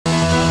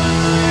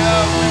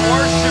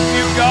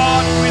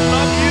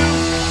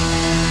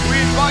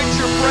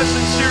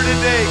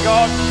today,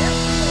 God.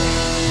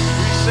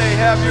 We say,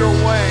 have your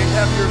way,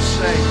 have your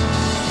say.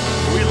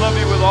 We love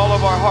you with all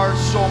of our heart,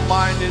 soul,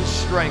 mind, and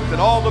strength.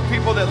 And all the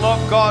people that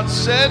love God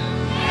said,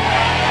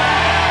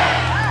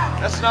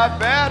 that's not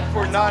bad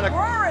for 9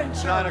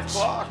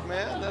 o'clock,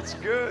 man. That's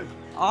good.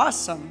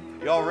 Awesome.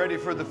 Y'all ready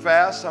for the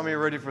fast? How many are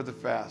ready for the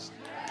fast?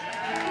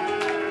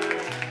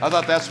 I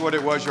thought that's what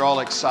it was. You're all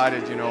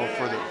excited, you know,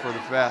 for the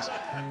fast.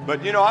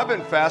 But, you know, I've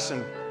been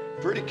fasting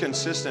pretty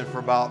consistent for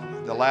about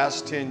the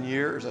last 10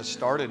 years. I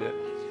started it,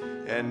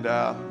 and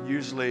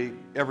usually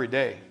every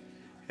day.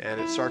 And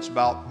it starts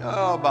about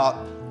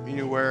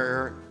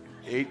anywhere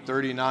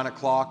 8:30, 9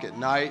 o'clock at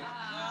night.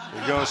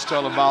 It goes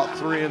till about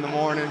 3 in the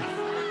morning,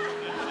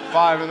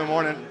 5 in the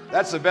morning.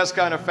 That's the best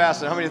kind of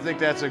fasting. How many think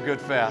that's a good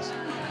fast?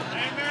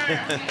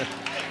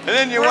 And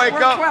then you wake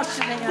up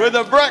with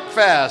a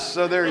breakfast.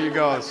 So there you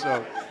go.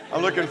 So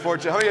I'm looking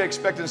forward to it. How many are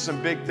expecting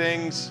some big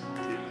things?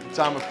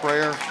 Time of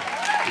prayer.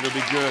 It'll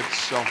be good.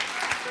 So,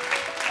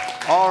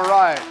 all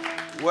right.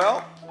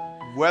 Well,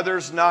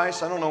 weather's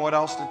nice. I don't know what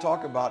else to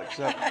talk about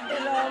except.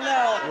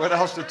 What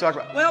else to talk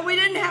about? Well, we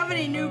didn't have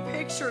any new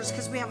pictures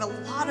because we have a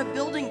lot of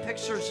building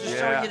pictures to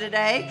show you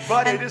today.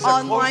 But it is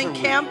online a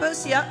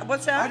campus. Week. Yeah.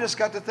 What's that? I just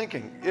got to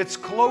thinking. It's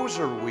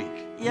closer week.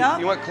 Yeah.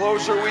 You know what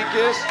closer week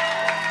is?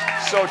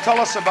 So tell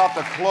us about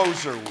the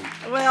closer week.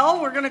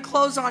 Well, we're going to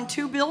close on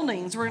 2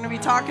 buildings. We're going to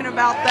be talking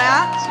about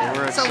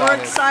that. So we're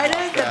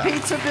excited. The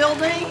pizza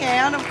building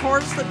and, of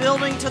course, the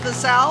building to the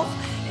south.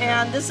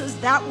 And this is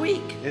that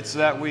week. It's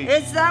that week.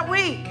 It's that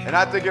week. And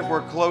I think if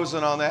we're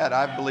closing on that,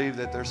 I believe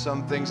that there's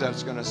some things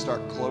that's going to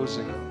start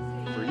closing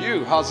for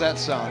you. How's that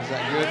sound? Is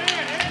that good?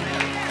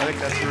 I think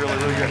that's really,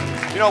 really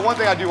good. You know, one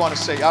thing I do want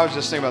to say, I was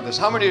just thinking about this.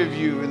 How many of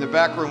you in the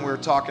back room we were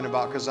talking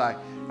about, because I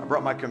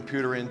brought my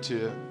computer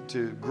into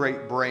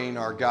Great Brain,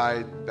 our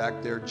guy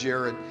back there,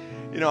 Jared.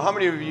 You know, how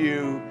many of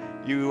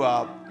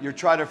you're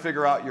trying to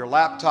figure out your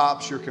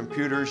laptops, your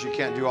computers, you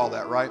can't do all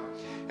that, right?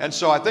 And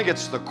so I think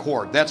it's the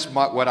cord. That's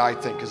what I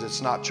think, because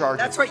it's not charging.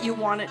 That's what you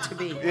want it to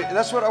be.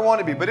 That's what I want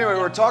to be. But anyway,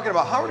 we're talking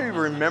about, how many of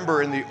you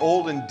remember in the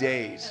olden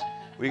days,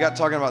 we got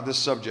talking about this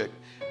subject,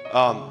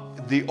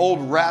 the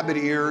old rabbit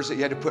ears that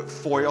you had to put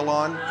foil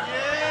on?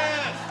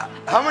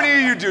 How many of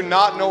you do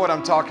not know what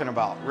I'm talking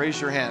about? Raise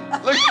your hand.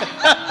 Look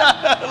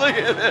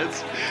at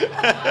this.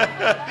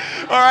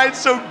 All right,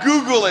 so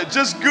Google it.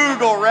 Just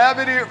Google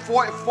rabbit ear,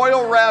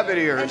 foil rabbit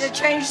ears. And to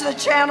change the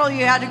channel,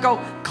 you had to go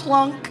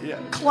clunk,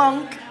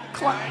 clunk,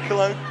 clunk.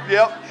 Clunk,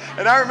 yep.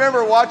 And I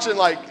remember watching,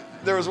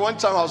 there was one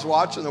time I was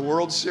watching the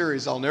World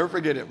Series. I'll never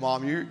forget it,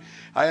 Mom.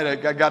 I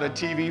got a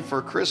TV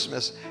for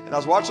Christmas, and I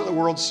was watching the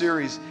World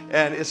Series,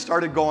 and it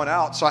started going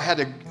out, so I had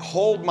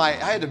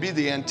to be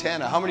the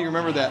antenna. How many of you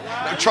remember that?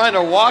 I'm trying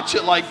to watch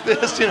it like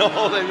this, you know,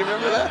 you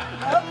remember that?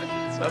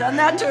 Yep. Done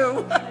that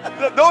too.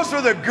 Those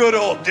were the good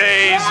old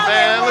days,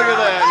 man. Look at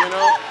that, you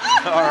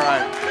know? All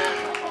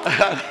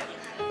right.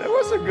 That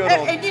was a good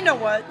old. And you know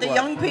what? The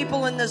young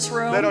people in this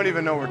room, they don't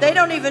even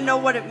know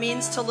what it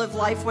means to live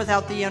life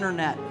without the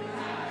internet.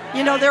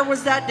 You know, there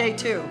was that day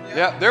too.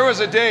 Yeah, there was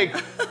a day,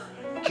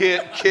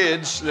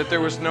 kids, that there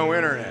was no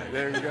internet.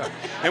 There you go.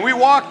 And we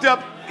walked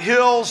up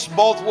hills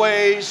both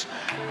ways,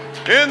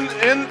 in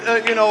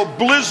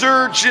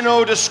blizzards,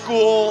 to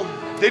school.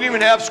 They didn't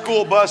even have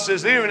school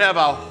buses. They didn't even have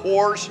a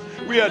horse.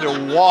 We had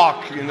to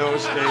walk in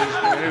those days.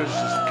 Man. It was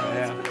just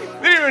bad.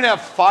 They didn't even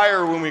have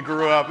fire when we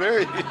grew up.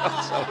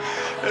 So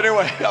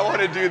anyway, I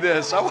want to do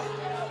this.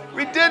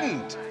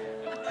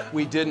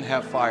 We didn't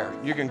have fire.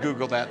 You can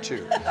Google that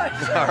too.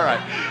 All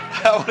right.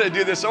 I want to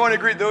do this. I want to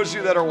greet those of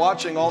you that are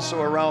watching also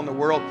around the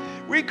world.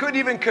 We couldn't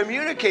even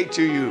communicate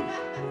to you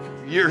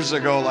years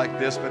ago like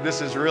this, but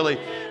this is really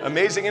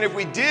amazing. And if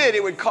we did,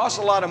 it would cost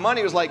a lot of money.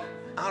 It was like,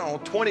 I don't know,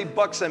 20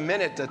 bucks a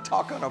minute to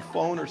talk on a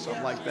phone or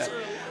something like that.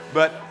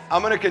 But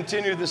I'm going to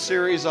continue the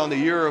series on the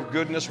year of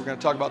goodness. We're going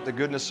to talk about the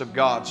goodness of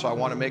God. So I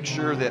want to make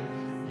sure that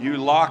you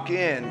lock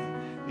in,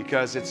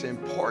 because it's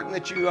important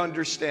that you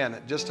understand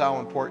it, just how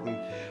important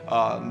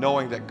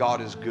knowing that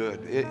God is good.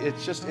 It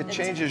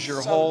changes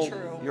your whole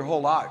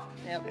life.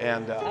 Yep.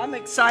 And I'm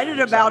excited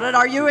about it.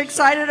 Are you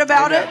excited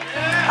about it?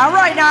 All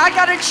right, now I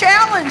got a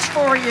challenge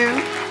for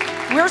you.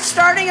 We're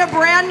starting a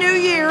brand new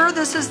year.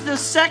 This is the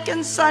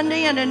second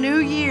Sunday in a new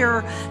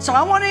year. So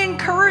I want to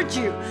encourage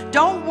you.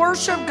 Don't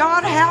worship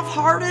God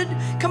half-hearted.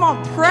 Come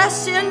on,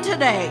 press in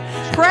today.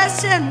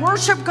 Press in.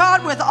 Worship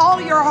God with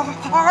all your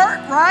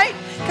heart, right?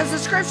 Because the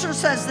scripture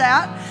says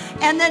that.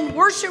 And then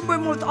worship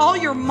Him with all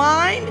your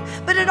mind,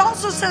 but it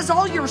also says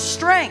all your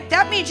strength.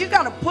 That means you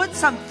got to put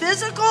some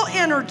physical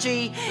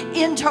energy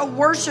into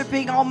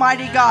worshiping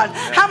Almighty God.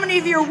 How many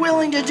of you are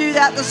willing to do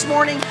that this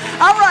morning?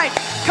 All right,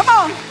 come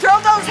on, throw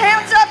those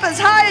hands up as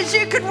high as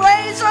you can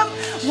raise them,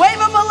 wave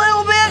them a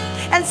little bit,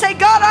 and say,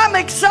 God, I'm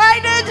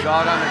excited.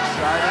 God, I'm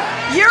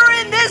excited. You're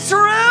in this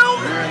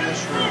room. You're in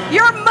this room.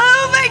 You're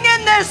moving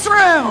in this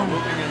room.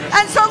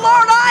 And so,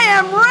 Lord, I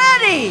am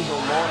ready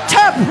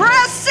to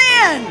press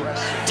in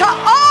to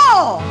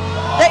all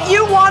that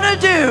you want to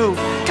do.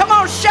 Come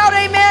on, shout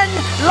amen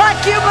like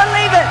you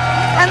believe it.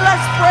 And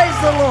let's praise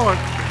the Lord.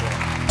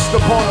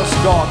 Rest upon us,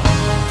 God.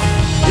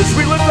 As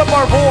we lift up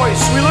our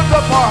voice, we lift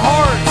up our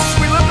hearts,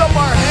 we lift up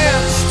our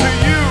hands to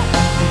you.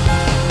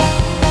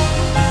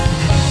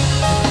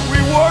 We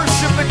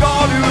worship the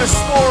God who is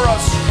for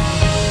us.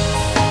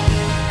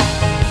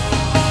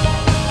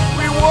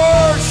 We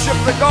worship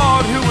the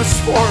God who is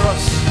for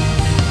us.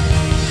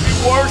 We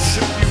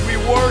worship you, we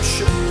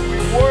worship you,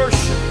 we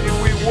worship you,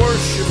 we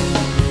worship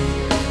you.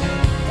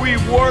 We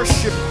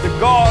worship the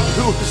God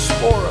who is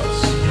for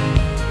us.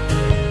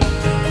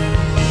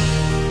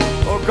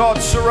 Oh God,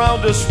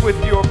 surround us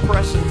with your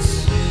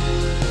presence.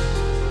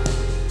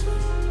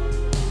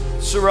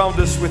 Surround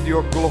us with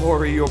your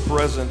glory, your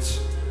presence.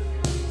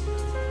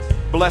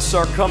 Bless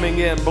our coming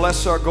in,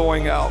 bless our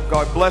going out.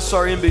 God, bless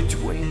our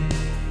in-between.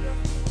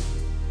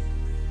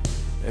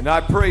 And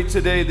I pray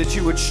today that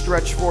you would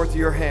stretch forth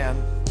your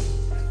hand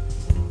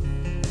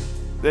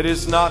that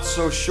is not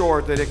so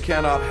short that it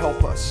cannot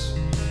help us.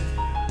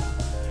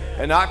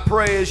 And I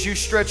pray as you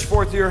stretch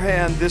forth your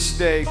hand this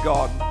day,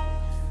 God,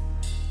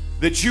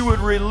 that you would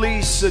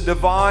release a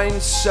divine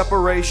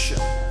separation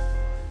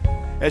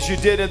as you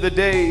did in the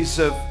days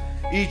of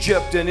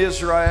Egypt and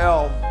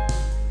Israel,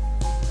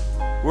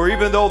 where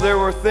even though there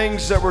were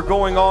things that were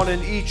going on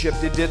in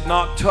Egypt, it did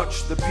not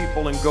touch the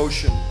people in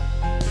Goshen,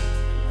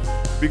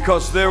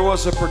 because there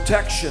was a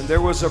protection,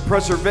 there was a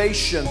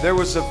preservation, there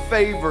was a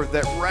favor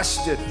that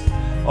rested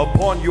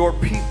upon your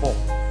people,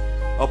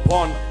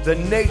 upon the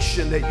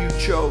nation that you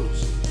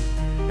chose.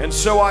 And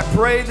so I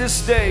pray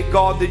this day,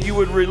 God, that you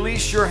would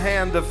release your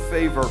hand of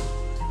favor,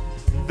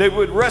 that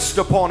would rest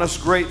upon us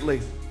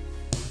greatly,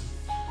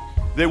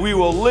 that we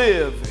will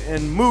live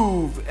and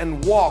move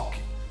and walk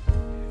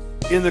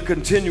in the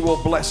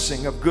continual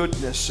blessing of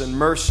goodness and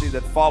mercy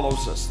that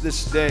follows us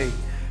this day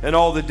and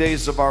all the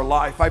days of our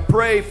life. I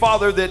pray,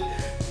 Father, that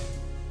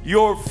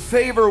your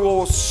favor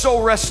will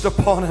so rest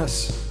upon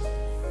us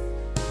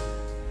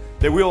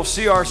that we'll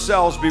see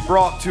ourselves be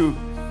brought to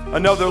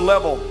another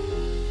level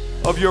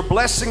of your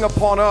blessing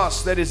upon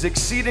us that is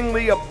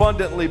exceedingly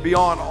abundantly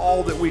beyond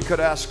all that we could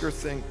ask or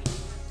think.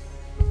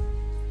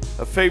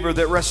 A favor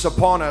that rests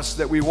upon us,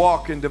 that we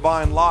walk in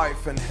divine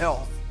life and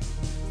health,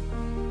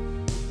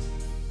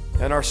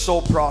 and our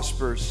soul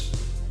prospers,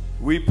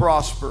 we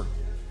prosper,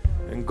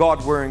 and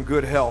God, we're in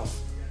good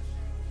health.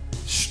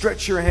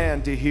 Stretch your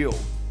hand to heal.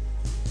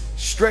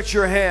 Stretch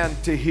your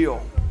hand to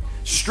heal.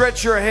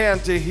 Stretch your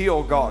hand to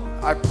heal, God,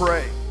 I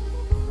pray.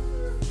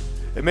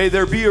 And may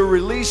there be a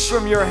release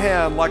from your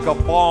hand like a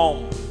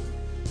balm,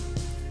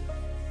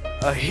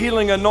 a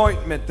healing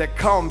anointment that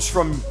comes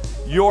from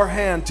your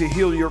hand to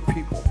heal your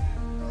people.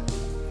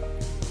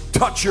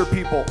 Touch your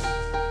people.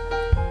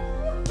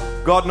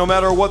 God, no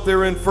matter what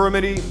their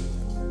infirmity,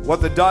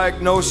 what the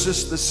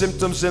diagnosis, the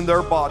symptoms in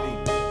their body,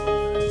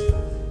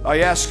 I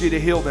ask you to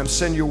heal them.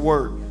 Send your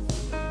word.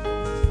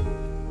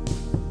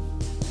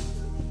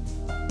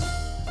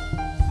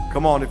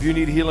 Come on, if you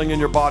need healing in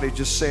your body,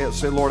 just say it.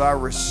 Say, Lord, I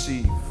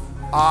receive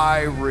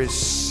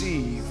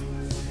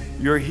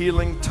your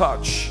healing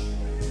touch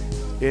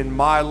in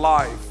my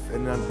life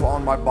and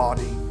upon my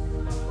body.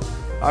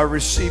 I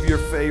receive your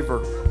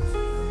favor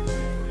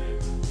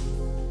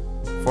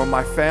for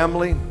my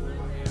family,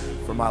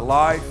 for my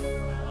life,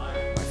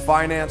 my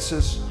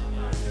finances,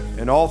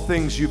 and all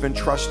things you've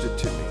entrusted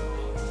to me.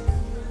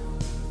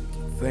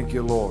 Thank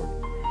you, Lord.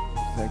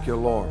 Thank you,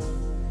 Lord.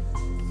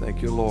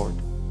 Thank you, Lord.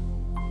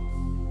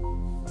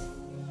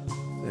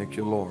 Thank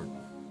you, Lord.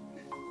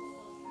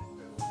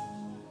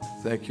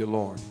 Thank you,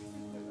 Lord.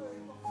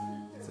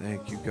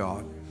 Thank you,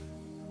 God.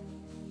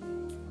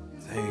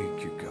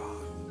 Thank you,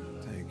 God.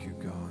 Thank you,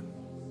 God.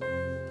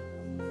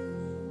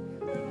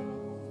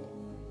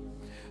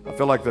 I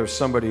feel like there's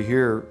somebody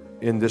here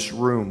in this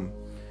room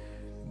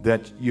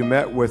that you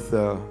met with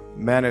the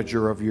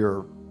manager of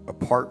your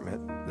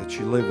apartment that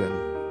you live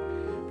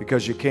in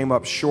because you came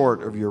up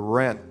short of your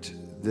rent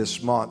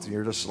this month. And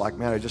you're just like,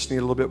 man, I just need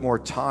a little bit more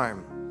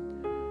time.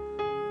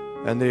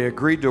 And they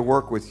agreed to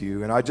work with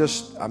you. And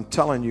I'm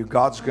telling you,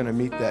 God's going to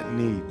meet that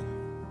need.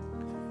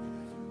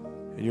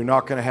 And you're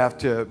not going to have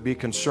to be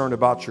concerned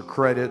about your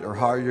credit or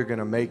how you're going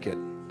to make it.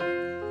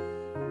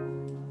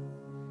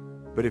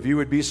 But if you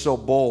would be so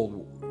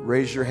bold,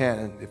 raise your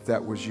hand if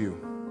that was you.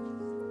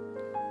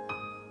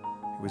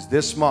 It was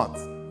this month.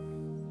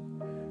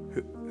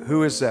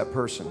 Who is that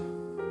person?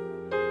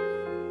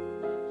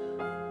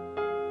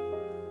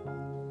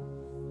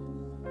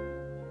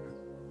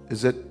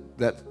 Is it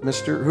that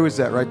Mr.? Who is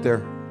that right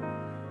there?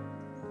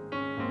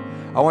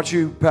 I want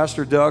you,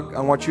 Pastor Doug, I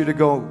want you to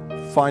go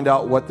find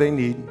out what they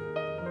need.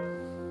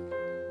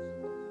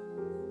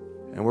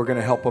 And we're going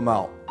to help them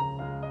out.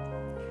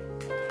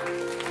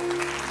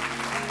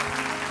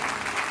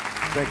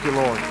 Thank you,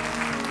 Lord.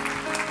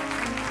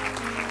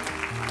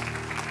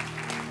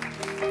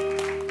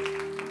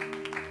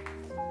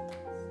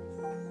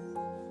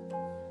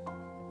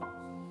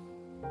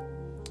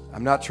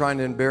 I'm not trying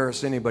to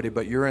embarrass anybody,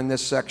 but you're in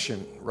this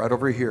section right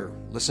over here.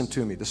 Listen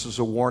to me. This is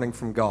a warning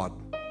from God.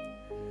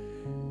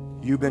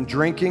 You've been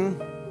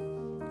drinking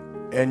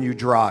and you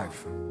drive.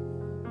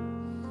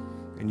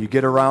 And you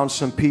get around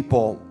some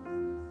people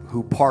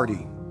who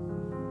party.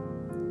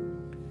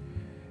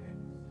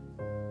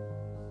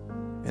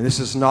 And this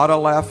is not a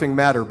laughing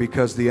matter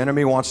because the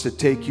enemy wants to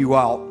take you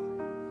out.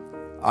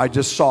 I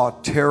just saw a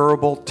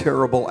terrible,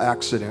 terrible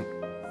accident.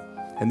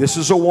 And this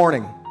is a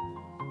warning.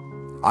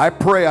 I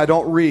pray I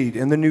don't read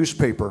in the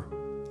newspaper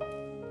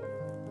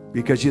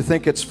because you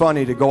think it's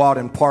funny to go out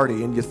and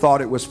party, and you thought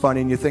it was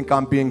funny, and you think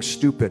I'm being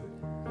stupid.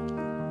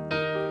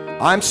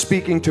 I'm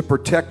speaking to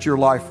protect your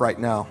life right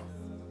now.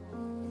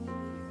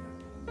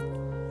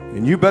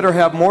 And you better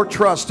have more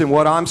trust in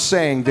what I'm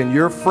saying than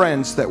your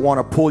friends that want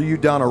to pull you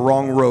down a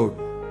wrong road.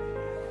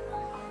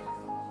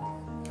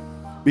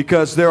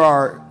 Because there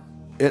are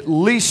at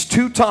least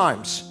 2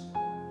 times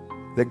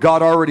that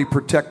God already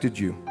protected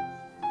you.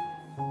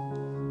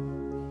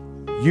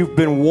 You've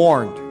been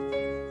warned.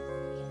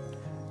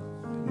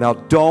 Now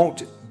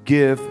don't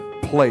give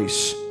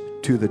place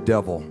to the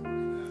devil.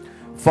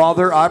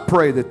 Father, I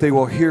pray that they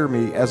will hear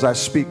me as I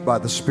speak by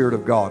the Spirit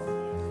of God.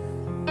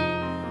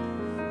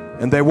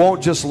 And they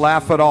won't just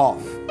laugh it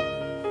off,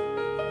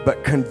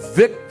 but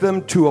convict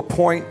them to a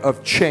point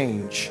of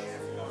change.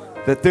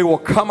 That they will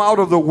come out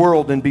of the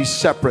world and be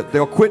separate.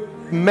 They'll quit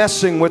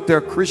messing with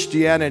their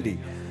Christianity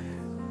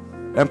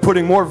and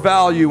putting more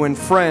value in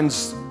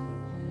friends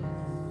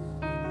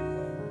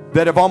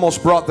that have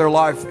almost brought their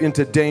life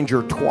into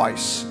danger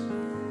twice.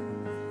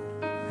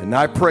 And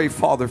I pray,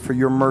 Father, for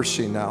your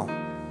mercy now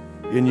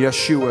in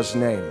Yeshua's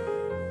name.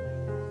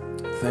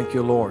 Thank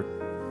you, Lord.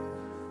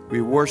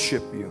 We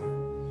worship you.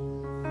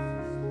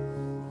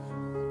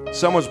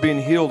 Someone's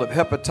being healed of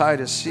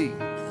hepatitis C.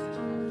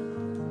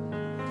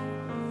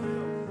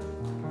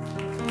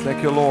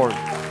 Thank you, Lord.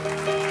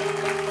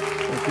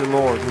 Thank you,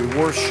 Lord. We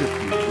worship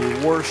you. We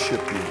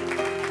worship you.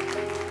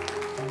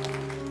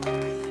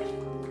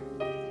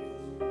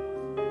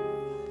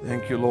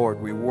 Thank you,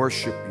 Lord. We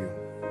worship you.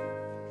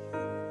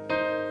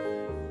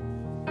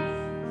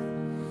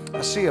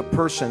 I see a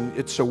person,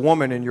 it's a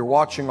woman, and you're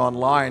watching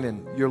online,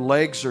 and your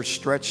legs are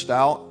stretched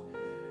out,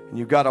 and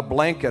you've got a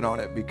blanket on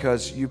it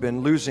because you've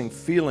been losing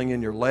feeling in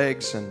your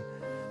legs, and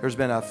there's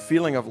been a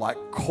feeling of like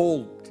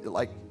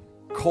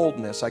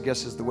coldness, I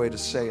guess is the way to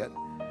say it.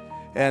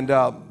 And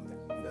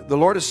the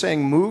Lord is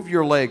saying, move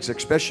your legs,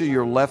 especially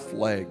your left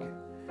leg,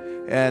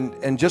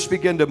 and just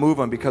begin to move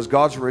them, because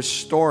God's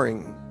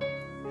restoring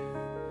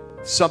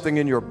something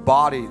in your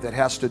body that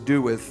has to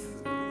do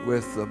with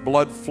the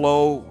blood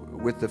flow,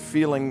 with the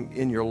feeling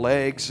in your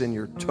legs, in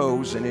your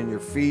toes, and in your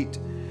feet.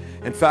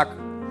 In fact,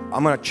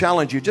 I'm going to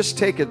challenge you. Just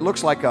take it.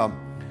 Looks like a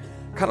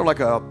kind of like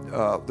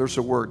a there's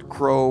a word,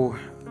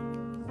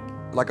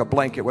 like a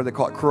blanket. What do they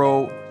call it?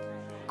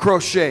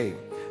 Crochet.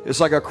 It's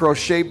like a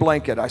crochet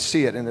blanket. I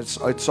see it, and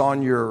it's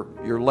on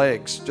your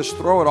legs. Just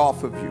throw it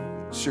off of you,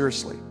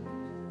 seriously.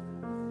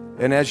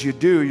 And as you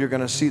do, you're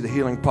going to see the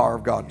healing power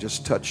of God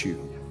just touch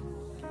you.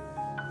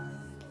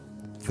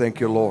 Thank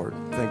you, Lord.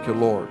 Thank you,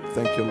 Lord.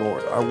 Thank you,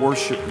 Lord. I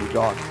worship you,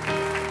 God.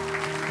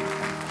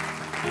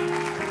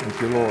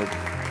 Thank you, Lord.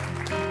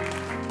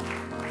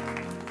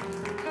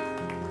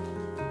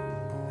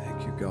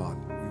 Thank you, God.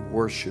 We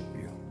worship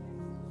you.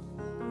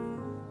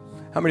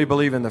 How many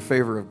believe in the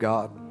favor of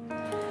God?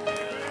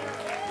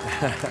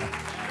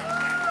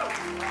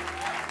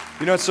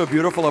 You know what's so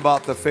beautiful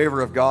about the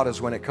favor of God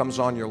is when it comes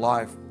on your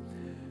life.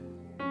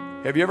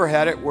 Have you ever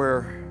had it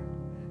where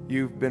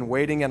you've been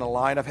waiting in a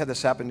line? I've had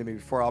this happen to me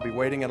before. I'll be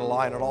waiting in a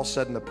line, and all of a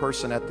sudden the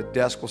person at the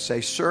desk will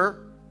say, "Sir,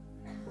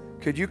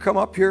 could you come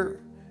up here?"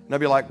 And I'll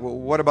be like, "Well,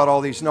 what about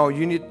all these?" "No,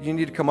 you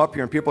need to come up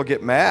here." And people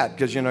get mad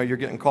because, you know, you're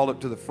getting called up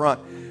to the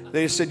front.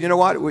 They said, "You know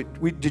what?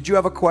 Did you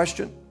have a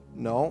question?"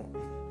 "No."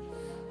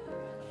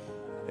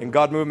 And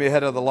God moved me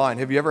ahead of the line.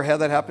 Have you ever had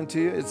that happen to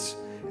you?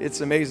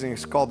 It's amazing.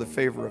 It's called the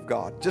favor of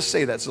God. Just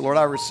say that. So, Lord,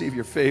 I receive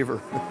your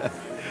favor.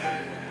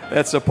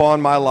 That's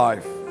upon my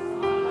life.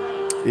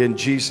 In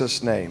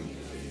Jesus' name.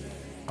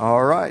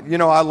 All right. You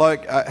know,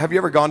 have you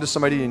ever gone to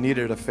somebody and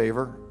needed a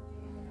favor?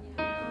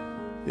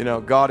 You know,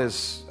 God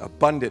is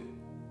abundant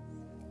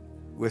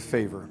with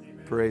favor.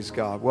 Praise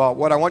God. Well,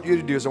 what I want you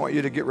to do is I want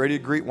you to get ready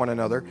to greet one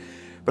another.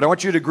 But I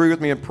want you to agree with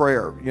me in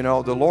prayer. You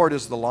know, the Lord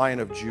is the Lion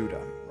of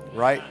Judah,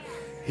 right?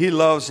 He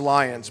loves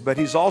lions, but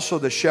He's also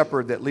the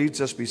shepherd that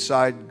leads us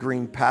beside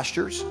green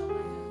pastures.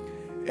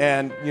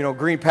 And, you know,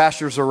 green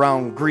pastures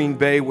around Green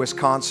Bay,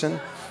 Wisconsin.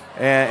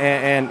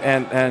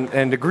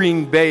 And the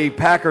Green Bay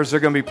Packers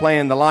are going to be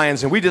playing the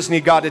Lions, and we just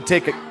need God to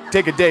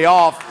take a day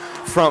off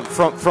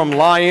from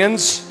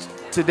Lions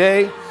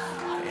today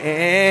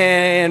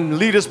and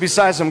lead us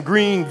beside some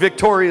green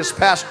victorious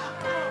pastures.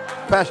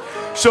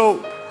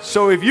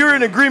 So if you're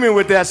in agreement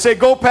with that, say,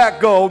 "Go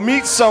Pack, go!"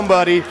 Meet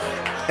somebody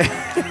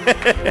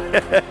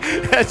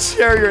and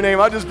share your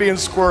name. I'm just being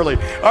squirrely.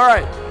 All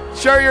right,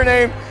 share your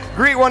name,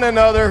 greet one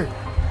another,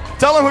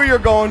 tell them who you're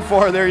going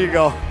for. There you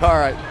go. All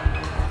right.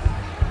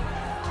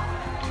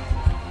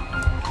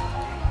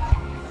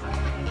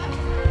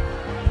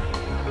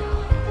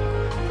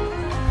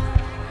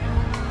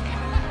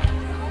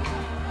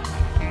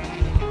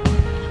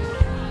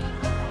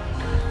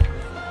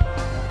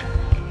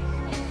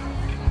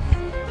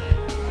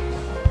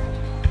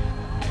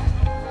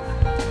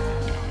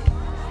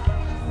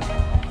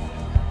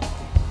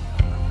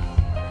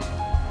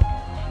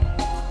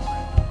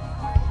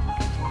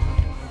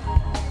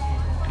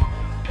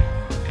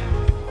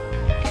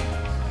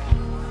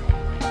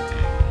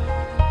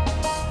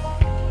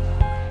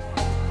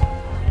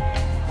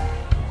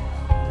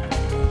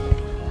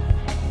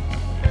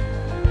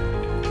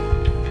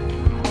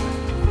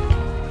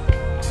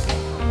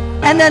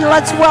 And then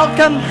let's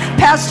welcome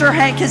Pastor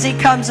Hank as he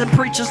comes and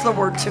preaches the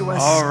word to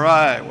us. All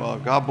right. Well,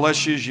 God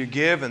bless you as you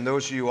give, and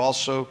those of you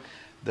also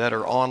that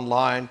are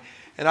online.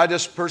 And I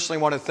just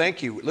personally want to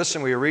thank you.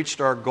 Listen, we reached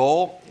our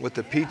goal with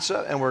the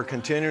pizza, and we're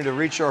continuing to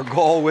reach our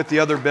goal with the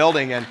other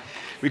building. And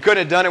we couldn't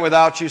have done it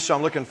without you, so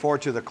I'm looking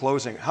forward to the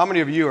closing. How many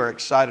of you are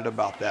excited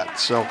about that?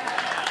 So,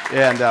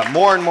 and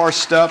more and more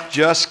stuff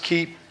just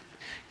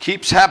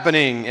keeps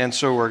happening, and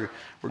so we're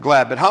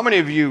glad. But how many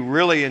of you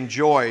really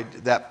enjoyed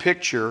that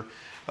picture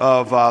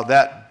of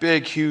that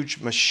big, huge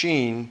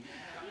machine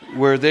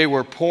where they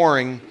were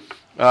pouring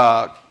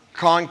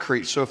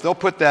concrete? So if they'll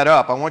put that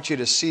up, I want you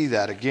to see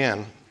that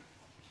again.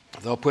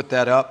 They'll put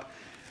that up.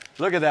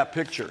 Look at that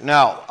picture.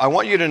 Now, I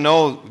want you to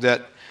know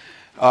that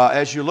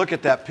as you look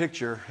at that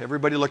picture,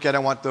 everybody look at it.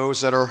 I want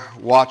those that are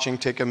watching,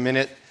 take a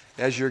minute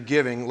as you're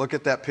giving. Look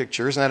at that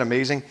picture. Isn't that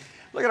amazing?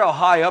 Look at how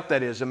high up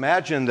that is.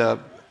 Imagine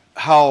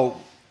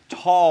how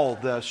tall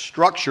the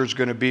structure is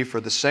going to be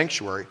for the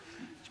sanctuary.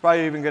 It's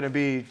probably even going to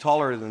be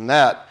taller than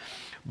that.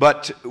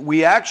 But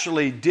we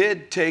actually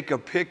did take a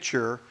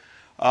picture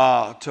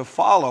to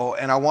follow,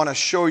 and I want to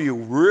show you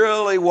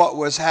really what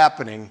was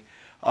happening.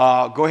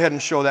 Go ahead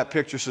and show that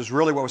picture. This is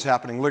really what was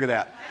happening. Look at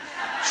that.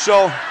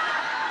 So,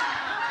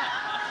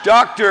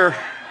 Dr.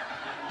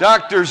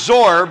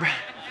 Zorb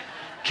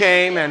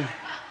came and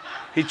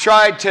he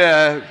tried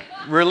to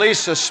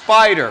release a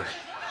spider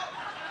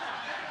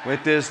with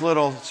his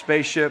little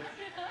spaceship.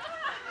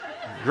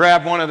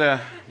 Grabbed one of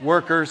the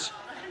workers,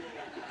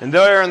 and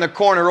there in the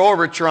corner,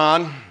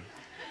 Overtron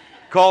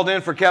called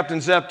in for Captain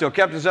Zepto.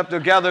 Captain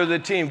Zepto, gather the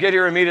team. Get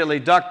here immediately.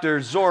 Dr.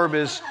 Zorb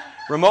is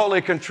remotely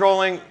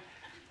controlling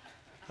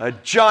a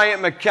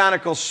giant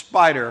mechanical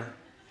spider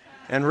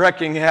and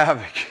wrecking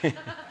havoc.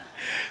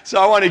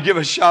 So I want to give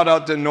a shout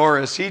out to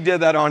Norris. He did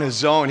that on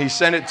his own. He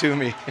sent it to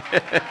me.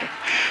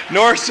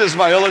 Norris is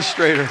my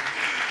illustrator.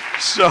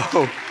 So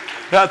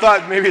I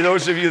thought maybe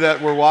those of you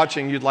that were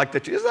watching, you'd like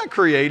that. Isn't that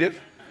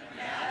creative?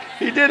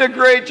 He did a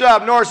great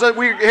job. Norris, hear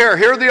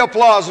the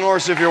applause,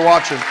 Norris, if you're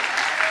watching.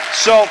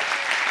 So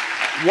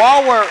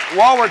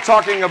while we're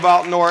talking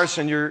about Norris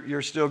and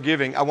you're still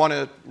giving, I want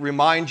to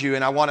remind you,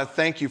 and I want to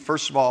thank you.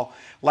 First of all,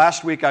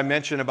 last week I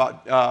mentioned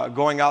about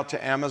going out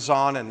to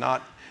Amazon and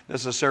not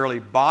necessarily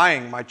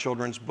buying my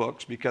children's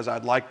books, because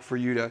I'd like for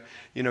you to,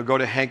 go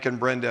to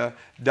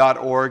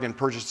hankandbrenda.org and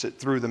purchase it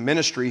through the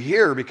ministry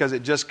here, because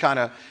it just kind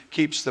of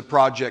keeps the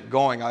project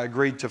going. I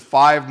agreed to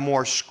 5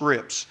 more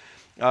scripts.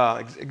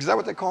 Is that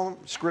what they call them?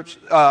 Scripts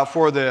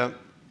for the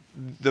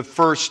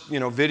first,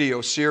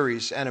 video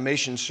series,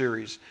 animation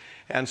series.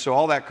 And so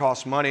all that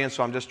costs money, and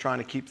so I'm just trying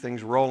to keep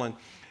things rolling.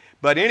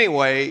 But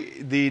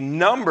anyway, the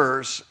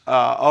numbers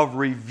of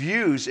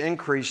reviews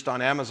increased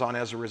on Amazon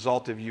as a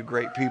result of you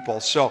great people.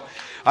 So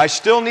I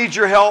still need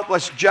your help.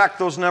 Let's jack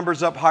those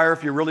numbers up higher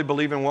if you really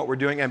believe in what we're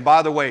doing. And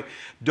by the way,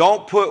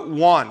 don't put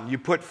 1. You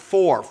put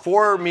 4.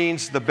 4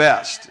 means the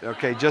best.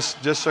 Okay,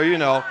 just so you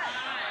know.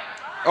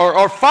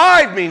 Or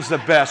 5 means the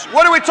best.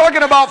 What are we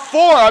talking about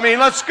 4? I mean,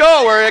 let's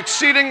go. We're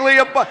exceedingly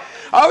above.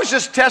 I was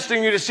just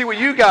testing you to see what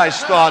you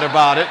guys thought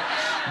about it.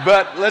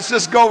 But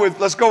let's go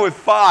with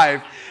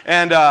 5.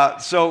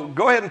 And so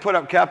go ahead and put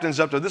up Captain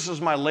Zepto. This is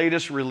my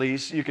latest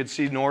release. You could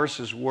see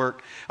Norris's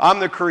work. I'm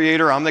the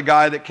creator. I'm the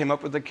guy that came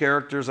up with the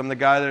characters. I'm the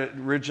guy that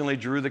originally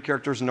drew the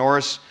characters.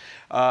 Norris,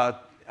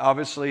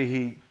 obviously,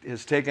 he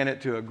has taken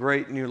it to a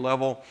great new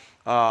level.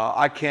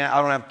 I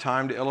don't have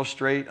time to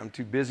illustrate. I'm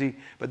too busy.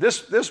 But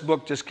this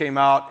book just came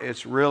out.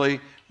 It's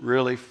really,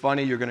 really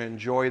funny. You're going to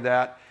enjoy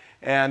that.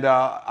 And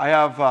I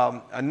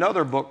have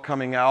another book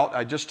coming out.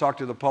 I just talked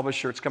to the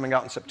publisher. It's coming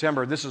out in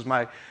September. This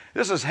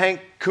is Hank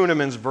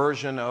Kunneman's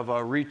version of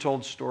a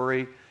retold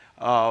story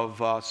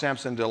of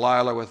Samson and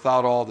Delilah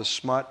without all the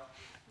smut.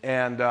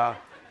 And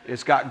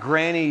it's got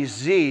Granny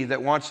Z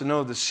that wants to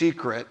know the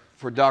secret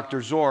for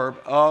Dr. Zorb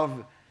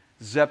of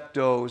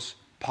Zepto's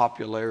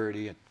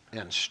popularity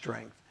and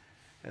strength.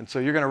 And so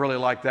you're going to really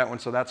like that one.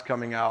 So that's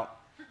coming out.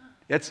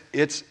 It's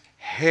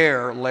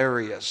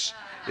hilarious.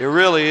 It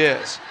really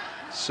is.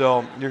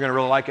 So you're going to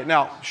really like it.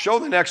 Now, show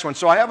the next one.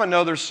 So I have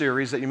another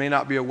series that you may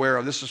not be aware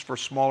of. This is for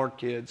smaller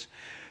kids.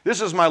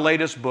 This is my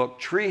latest book,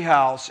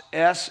 Treehouse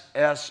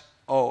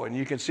SSO. And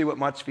you can see what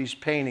Mutsvy's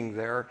painting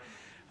there.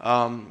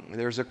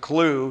 There's a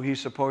clue. He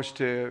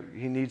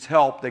needs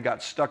help. They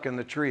got stuck in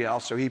the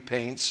treehouse, so he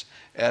paints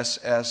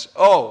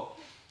SSO.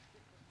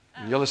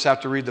 And you'll just have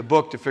to read the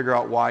book to figure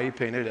out why he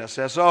painted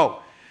SSO.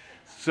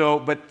 So,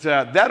 but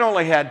that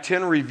only had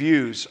 10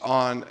 reviews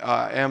on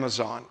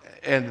Amazon.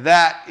 And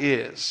that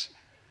is...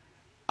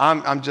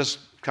 I'm just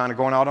kind of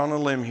going out on a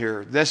limb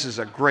here. This is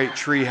a great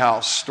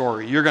treehouse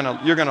story. You're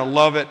gonna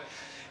love it.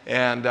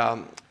 And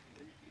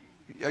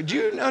do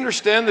you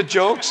understand the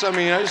jokes? I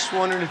mean, I just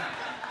wondered if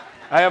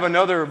I have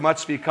another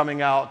Mutsvy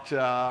coming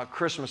out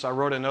Christmas. I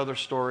wrote another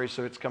story,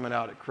 so it's coming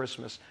out at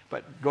Christmas.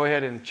 But go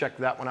ahead and check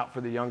that one out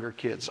for the younger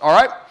kids. All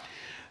right?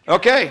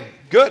 Okay,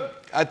 good.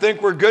 I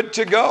think we're good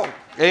to go.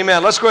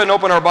 Amen. Let's go ahead and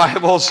open our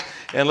Bibles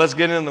and let's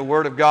get into the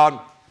Word of God.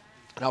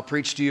 And I'll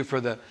preach to you for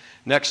the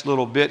next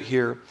little bit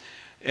here.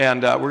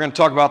 And we're going to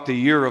talk about the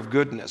year of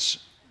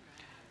goodness.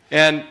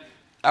 And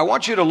I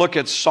want you to look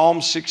at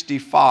Psalm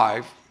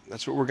 65.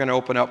 That's what we're going to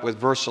open up with,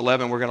 verse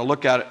 11. We're going to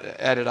look at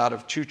it out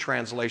of two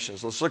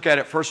translations. Let's look at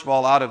it, first of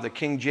all, out of the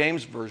King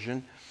James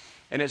Version.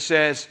 And it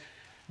says,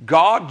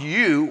 God,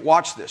 you,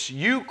 watch this,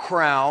 you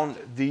crown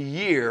the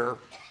year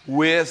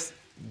with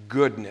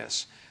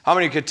goodness. How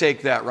many could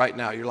take that right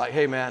now? You're like,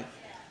 hey, man,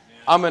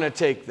 I'm going to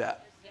take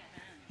that.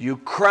 You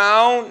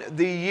crown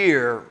the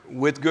year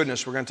with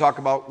goodness. We're going to talk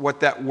about what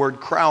that word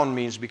crown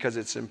means because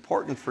it's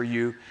important for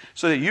you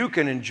so that you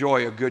can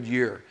enjoy a good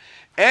year.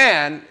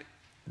 And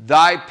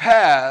thy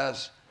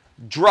paths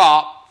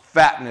drop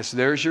fatness.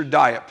 There's your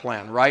diet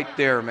plan right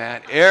there,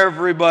 man.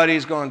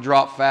 Everybody's going to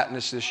drop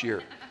fatness this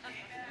year.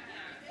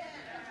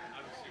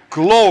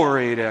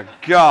 Glory to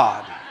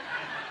God.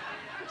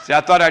 See,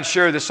 I thought I'd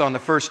share this on the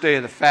first day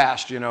of the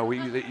fast, you know,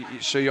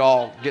 so you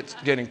all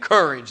get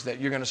encouraged that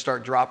you're going to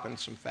start dropping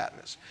some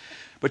fatness.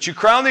 But you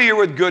crown the year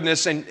with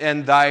goodness,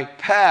 and thy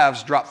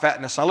paths drop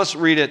fatness. Now let's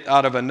read it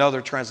out of another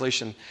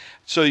translation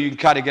so you can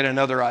kind of get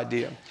another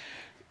idea.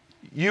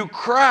 You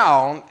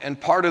crown, and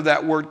part of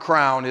that word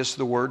crown is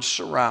the word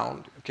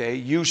surround. Okay,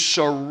 you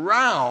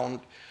surround,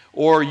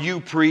 or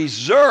you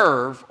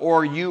preserve,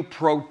 or you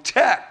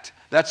protect.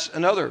 That's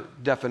another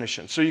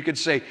definition. So you could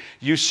say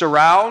you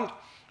surround,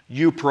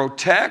 you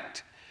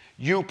protect,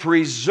 you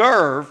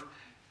preserve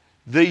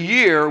the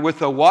year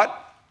with a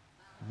what?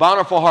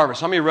 Bountiful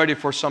harvest. How many are ready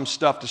for some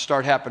stuff to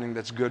start happening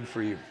that's good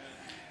for you?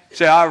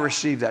 Say, I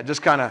receive that.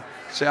 Just kind of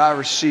say, I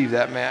receive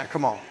that, man.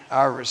 Come on.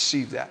 I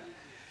receive that.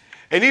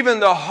 And even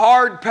the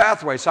hard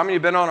pathways. How many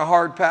have been on a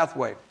hard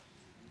pathway?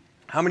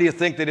 How many of you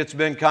think that it's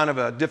been kind of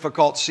a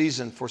difficult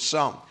season for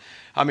some?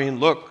 I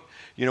mean, look,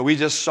 you know, we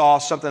just saw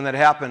something that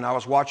happened. I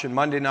was watching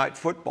Monday Night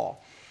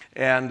Football.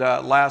 And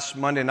last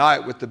Monday night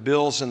with the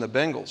Bills and the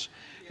Bengals.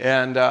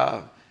 And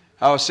I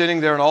was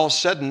sitting there, and all of a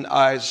sudden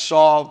I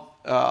saw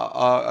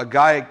a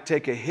guy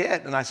take a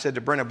hit, and I said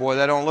to Brenda, boy,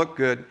 that don't look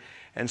good.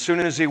 And as soon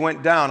as he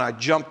went down, I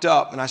jumped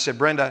up, and I said,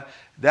 Brenda,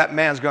 that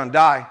man's going to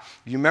die.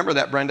 You remember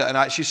that, Brenda?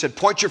 And she said,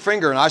 point your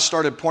finger. And I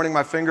started pointing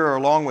my finger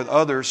along with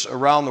others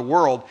around the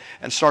world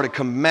and started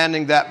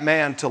commanding that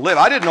man to live.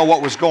 I didn't know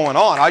what was going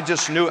on. I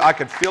just knew, I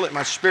could feel it in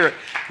my spirit.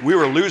 We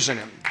were losing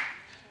him.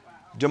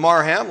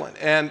 Damar Hamlin.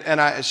 And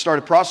I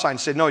started prophesying and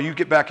said, no, you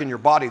get back in your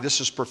body.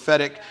 This is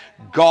prophetic.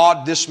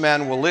 God, this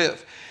man will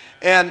live.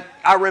 And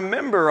I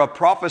remember a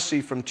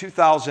prophecy from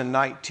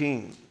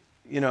 2019.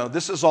 You know,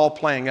 this is all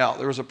playing out.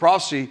 There was a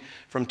prophecy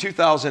from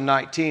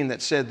 2019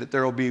 that said that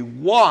there will be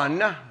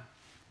one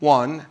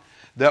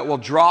that will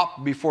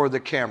drop before the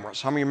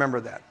cameras. How many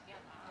remember that?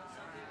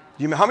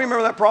 How many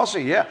remember that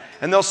prophecy? Yeah.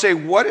 And they'll say,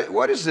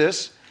 what is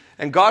this?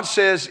 And God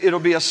says it'll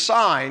be a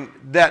sign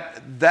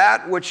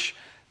that which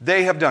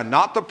they have done.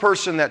 Not the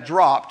person that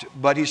dropped,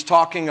 but he's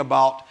talking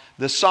about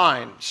the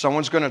sign.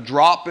 Someone's going to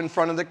drop in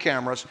front of the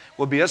cameras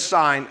will be a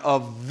sign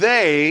of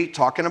they,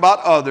 talking about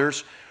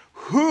others,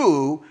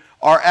 who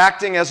are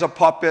acting as a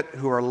puppet,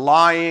 who are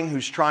lying,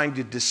 who's trying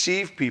to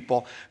deceive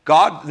people.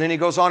 God, then he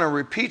goes on and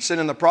repeats it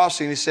in the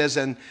prophecy, and he says,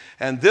 and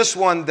this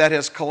one that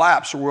has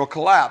collapsed or will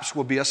collapse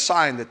will be a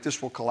sign that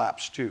this will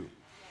collapse too.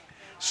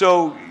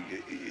 So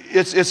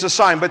it's a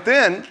sign. But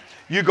then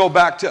you go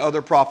back to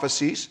other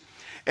prophecies.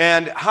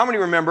 And how many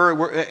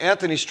remember,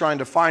 Anthony's trying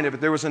to find it,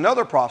 but there was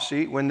another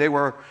prophecy when they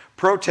were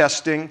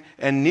protesting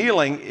and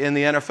kneeling in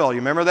the NFL. You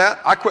remember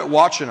that? I quit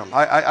watching them.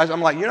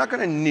 I'm like, you're not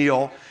going to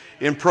kneel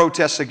in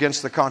protest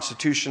against the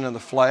Constitution and the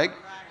flag.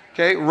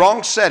 Okay,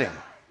 wrong setting.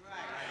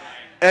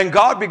 And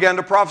God began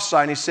to prophesy,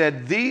 and he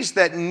said, these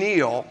that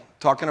kneel,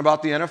 talking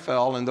about the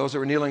NFL and those that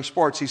were kneeling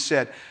sports, he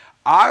said,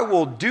 I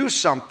will do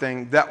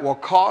something that will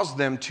cause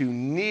them to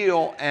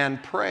kneel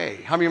and pray.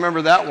 How many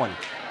remember that one?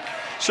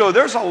 So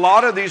there's a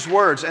lot of these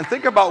words, and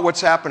think about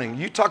what's happening.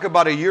 You talk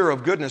about a year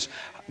of goodness.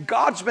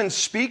 God's been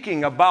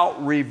speaking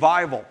about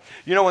revival.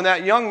 You know, when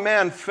that young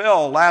man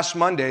fell last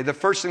Monday, the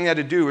first thing they had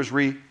to do was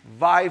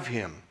revive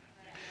him.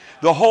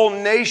 The whole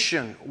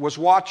nation was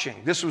watching.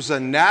 This was a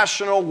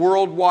national,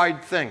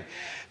 worldwide thing.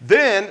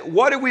 Then,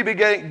 what did we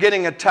begin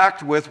getting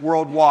attacked with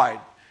worldwide?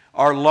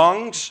 Our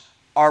lungs,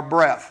 our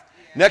breath.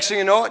 Next thing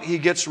you know it, he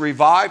gets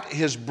revived.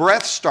 His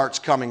breath starts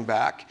coming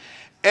back.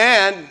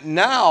 And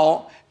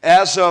now,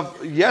 as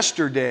of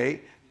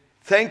yesterday,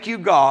 thank you,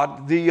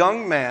 God, the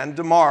young man,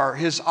 Damar,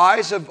 his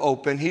eyes have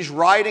opened. He's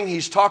writing,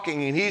 he's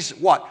talking, and he's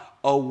what?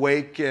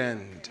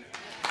 Awakened.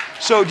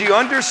 So do you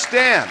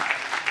understand?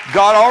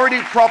 God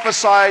already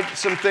prophesied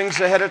some things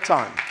ahead of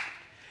time.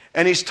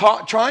 And he's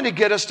trying to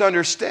get us to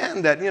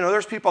understand that, you know,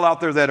 there's people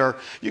out there that are,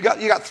 you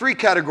got four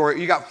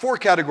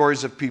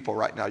categories of people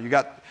right now. You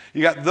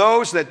got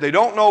those that they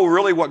don't know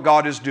really what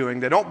God is doing.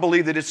 They don't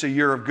believe that it's a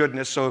year of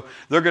goodness, so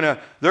they're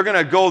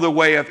gonna go the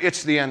way of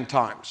it's the end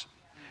times.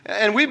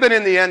 And we've been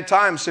in the end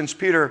times since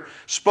Peter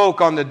spoke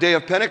on the day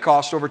of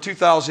Pentecost over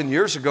 2,000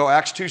 years ago,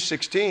 Acts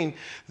 2:16.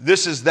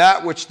 This is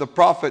that which the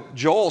prophet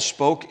Joel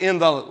spoke in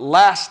the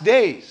last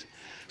days.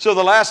 So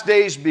the last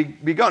days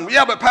begun.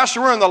 Yeah, but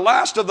Pastor, we're in the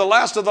last of the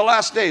last of the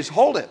last days.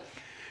 Hold it.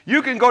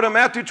 You can go to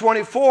Matthew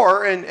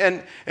 24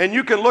 and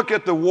you can look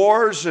at the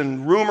wars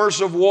and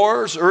rumors of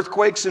wars,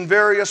 earthquakes in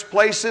various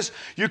places.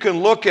 You can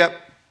look at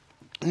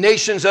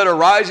nations that are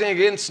rising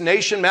against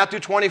nation, Matthew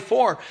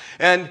 24.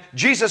 And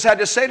Jesus had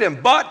to say to them,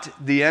 but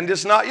the end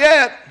is not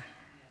yet.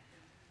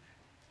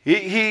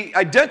 He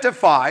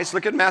identifies,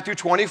 look at Matthew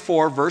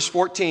 24, verse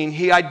 14.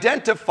 He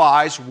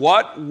identifies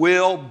what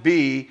will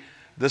be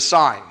the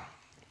sign.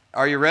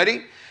 Are you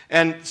ready?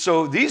 And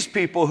so these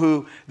people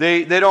who,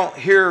 they don't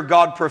hear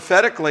God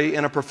prophetically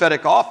in a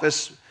prophetic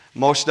office,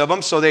 most of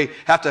them, so they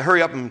have to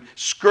hurry up and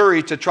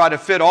scurry to try to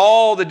fit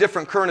all the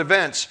different current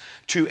events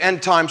to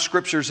end-time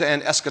scriptures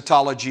and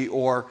eschatology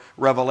or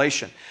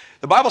revelation.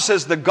 The Bible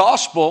says the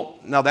gospel,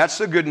 now that's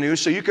the good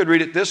news, so you could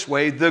read it this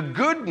way, the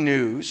good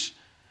news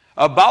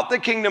about the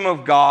kingdom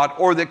of God,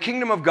 or the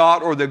kingdom of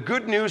God, or the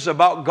good news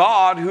about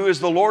God, who is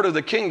the Lord of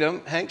the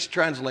kingdom, Hank's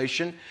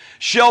translation,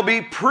 shall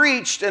be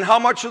preached in how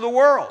much of the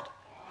world?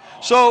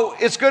 So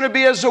it's going to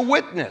be as a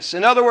witness.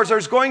 In other words,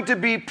 there's going to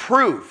be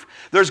proof.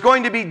 There's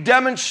going to be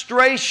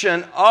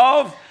demonstration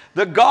of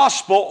the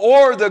gospel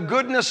or the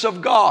goodness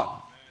of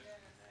God.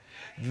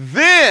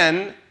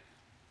 Then,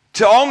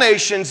 to all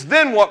nations,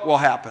 then what will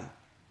happen?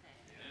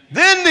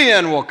 Then the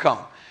end will come.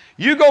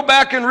 You go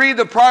back and read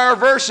the prior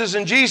verses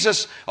and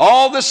Jesus,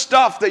 all the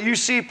stuff that you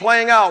see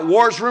playing out,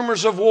 wars,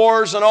 rumors of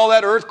wars and all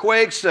that,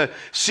 earthquakes, the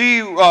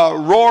sea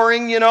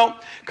roaring, you know,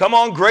 come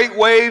on, great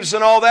waves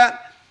and all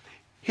that.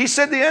 He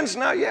said the end's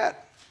not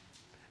yet.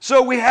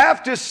 So we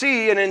have to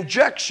see an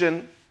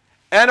injection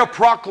and a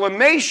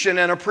proclamation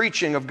and a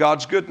preaching of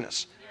God's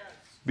goodness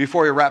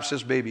before He wraps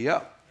His baby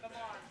up.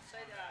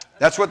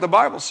 That's what the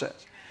Bible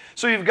says.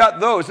 So you've got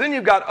those. Then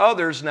you've got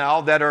others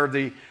now that are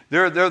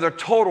they're the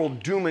total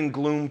doom and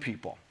gloom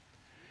people.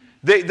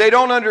 They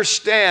don't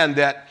understand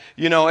that,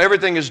 you know,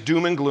 everything is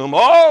doom and gloom.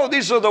 Oh,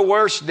 these are the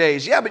worst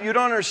days. Yeah, but you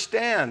don't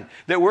understand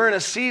that we're in a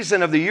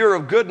season of the year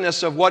of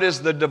goodness of what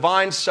is the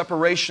divine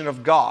separation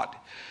of God.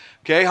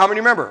 Okay, how many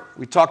remember?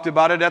 We talked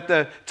about it at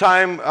the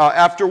time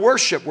after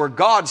worship where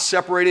God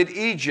separated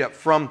Egypt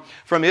from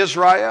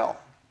Israel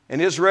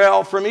and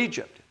Israel from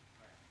Egypt.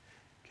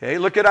 Okay,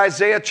 look at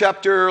Isaiah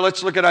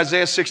let's look at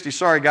Isaiah 60.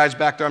 Sorry guys,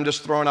 back there, I'm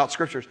just throwing out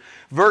scriptures.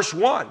 Verse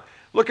 1,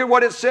 look at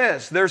what it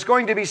says. There's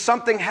going to be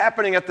something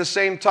happening at the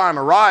same time.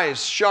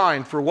 Arise,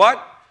 shine, for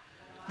what?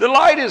 The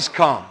light is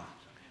come.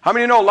 How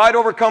many know light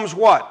overcomes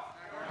what?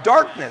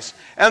 Darkness.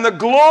 And the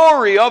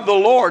glory of the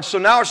Lord. So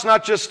now it's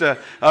not just a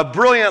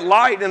brilliant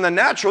light in the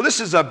natural.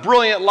 This is a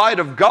brilliant light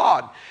of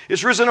God.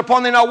 It's risen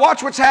upon thee. Now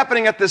watch what's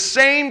happening at the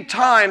same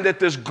time that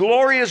this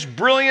glorious,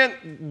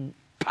 brilliant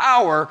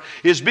power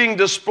is being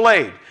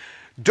displayed.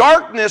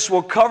 Darkness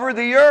will cover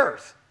the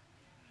earth.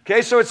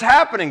 Okay, so it's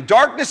happening.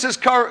 Darkness is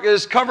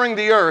covering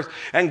the earth,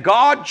 and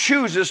God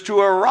chooses to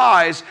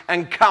arise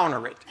and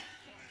counter it.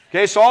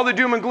 Okay, so all the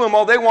doom and gloom,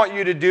 all they want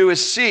you to do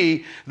is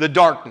see the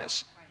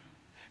darkness.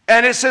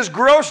 And it says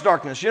gross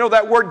darkness. You know,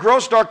 that word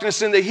gross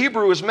darkness in the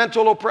Hebrew is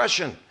mental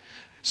oppression.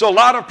 So a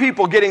lot of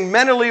people getting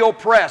mentally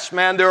oppressed,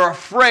 man. They're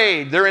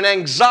afraid. They're in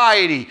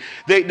anxiety.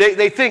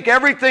 They think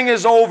everything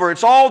is over.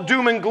 It's all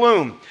doom and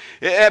gloom.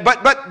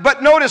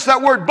 But notice that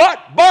word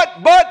but.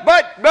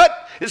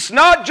 It's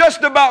not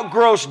just about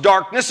gross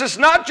darkness. It's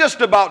not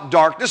just about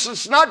darkness.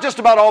 It's not just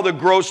about all the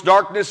gross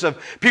darkness of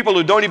people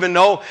who don't even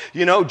know,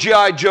 you know,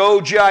 G.I.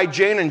 Joe, G.I.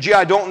 Jane, and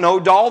G.I. Don't Know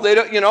doll. They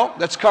don't, you know,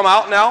 that's come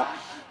out now.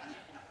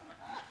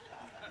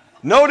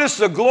 Notice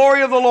the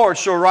glory of the Lord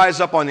shall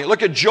rise up on thee.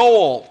 Look at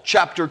Joel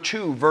chapter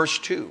 2, verse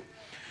 2.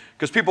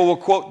 Because people will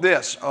quote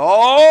this.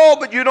 Oh,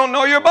 but you don't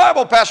know your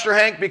Bible, Pastor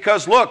Hank,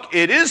 because look,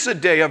 it is a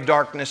day of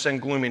darkness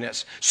and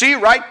gloominess. See,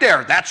 right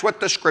there, that's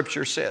what the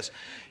Scripture says.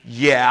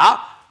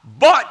 Yeah,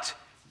 but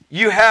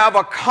you have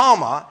a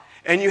comma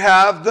and you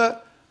have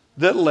the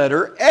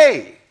letter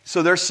A.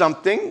 So there's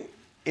something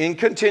in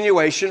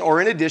continuation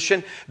or in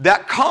addition.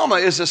 That comma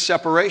is a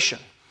separation.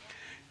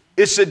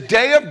 It's a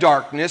day of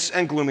darkness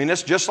and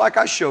gloominess, just like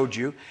I showed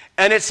you,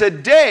 and it's a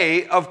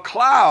day of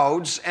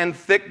clouds and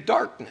thick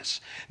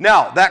darkness.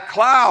 Now, that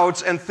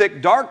clouds and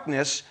thick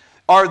darkness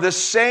are the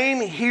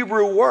same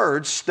Hebrew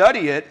words,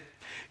 study it,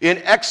 in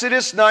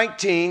Exodus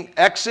 19,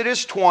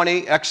 Exodus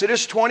 20,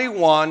 Exodus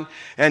 21,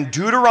 and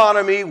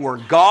Deuteronomy, where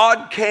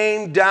God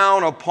came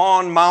down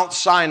upon Mount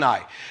Sinai.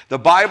 The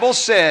Bible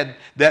said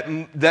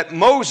that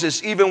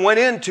Moses even went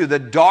into the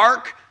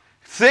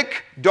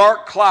thick,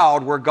 dark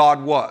cloud where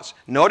God was.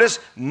 Notice,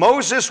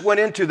 Moses went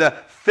into the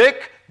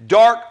thick,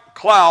 dark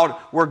cloud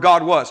where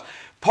God was.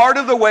 Part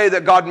of the way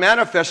that God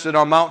manifested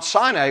on Mount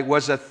Sinai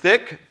was a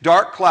thick,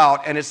 dark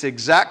cloud, and it's the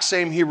exact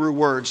same Hebrew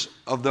words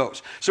of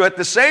those. So at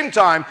the same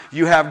time,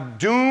 you have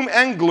doom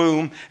and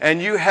gloom,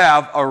 and you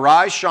have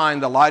arise, shine,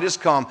 the light has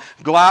come,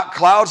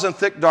 clouds and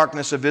thick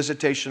darkness, a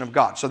visitation of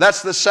God. So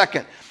that's the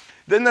second.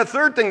 Then the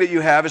third thing that you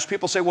have is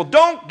people say, well,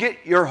 don't get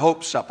your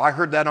hopes up. I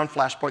heard that on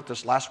Flashpoint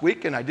this last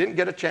week, and I didn't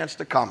get a chance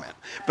to comment.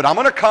 But I'm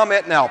going to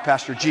comment now,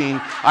 Pastor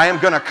Gene. I am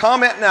going to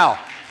comment now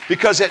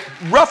because it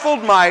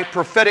ruffled my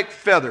prophetic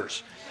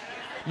feathers.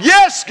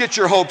 Yes, get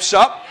your hopes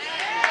up.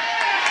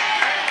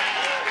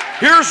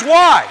 Here's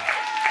why.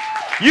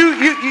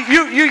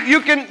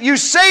 You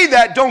say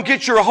that, don't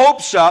get your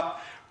hopes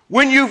up,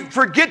 when you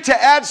forget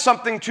to add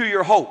something to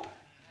your hope.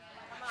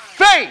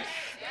 Faith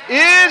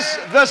is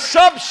the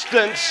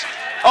substance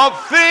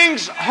of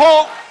things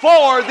hoped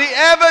for, the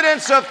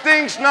evidence of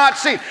things not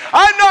seen.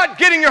 I'm not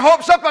getting your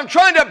hopes up. I'm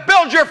trying to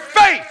build your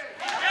faith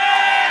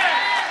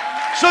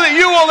so that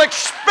you will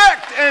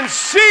expect and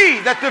see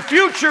that the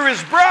future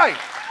is bright.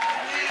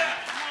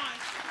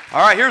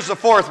 All right, here's the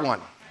fourth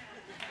one.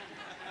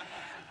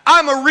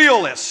 I'm a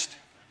realist.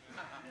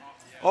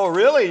 Oh,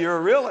 really? You're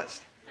a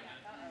realist?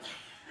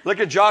 Look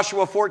at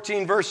Joshua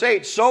 14, verse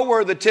 8. So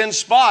were the 10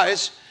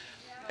 spies,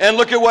 and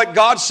look at what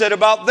God said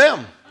about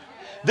them.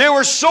 They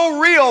were so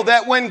real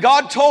that when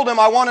God told them,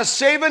 I want to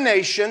save a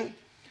nation,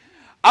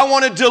 I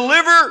want to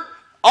deliver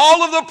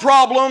all of the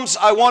problems,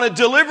 I want to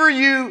deliver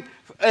you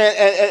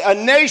a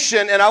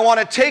nation, and I want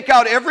to take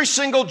out every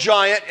single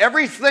giant,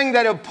 everything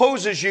that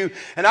opposes you,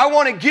 and I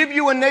want to give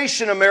you a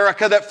nation,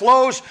 America, that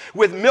flows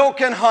with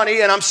milk and honey,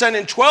 and I'm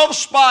sending 12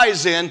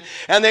 spies in,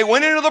 and they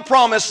went into the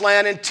promised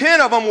land, and 10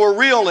 of them were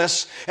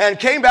realists, and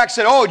came back and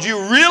said, oh, do you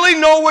really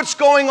know what's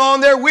going on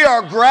there? We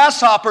are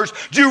grasshoppers.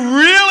 Do you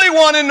really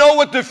want to know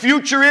what the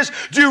future is?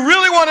 Do you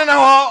really want to know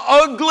how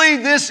ugly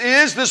this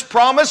is, this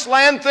promised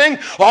land thing?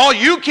 All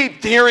you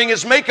keep hearing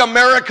is make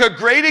America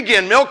great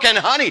again, milk and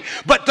honey,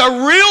 but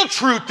the real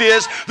truth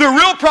is, the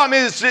real problem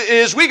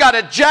is we got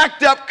a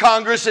jacked up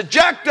Congress, a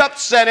jacked up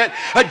Senate,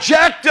 a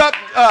jacked up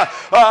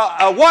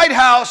White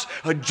House.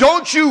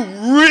 Don't you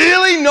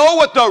really know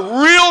what the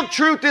real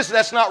truth is?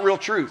 That's not real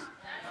truth.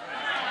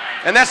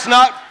 And that's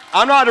not,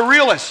 I'm not a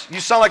realist.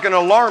 You sound like an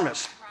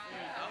alarmist.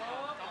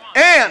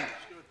 And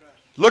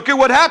look at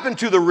what happened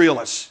to the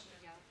realists.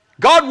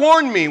 God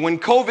warned me when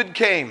COVID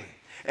came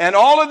and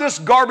all of this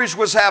garbage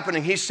was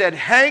happening. He said,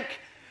 Hank,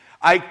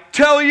 I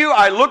tell you,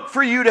 I look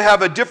for you to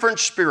have a different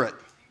spirit.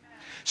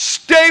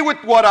 Stay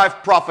with what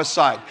I've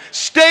prophesied.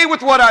 Stay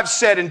with what I've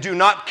said and do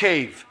not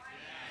cave.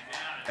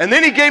 And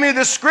then he gave me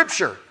this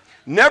scripture.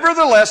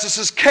 Nevertheless, this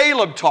is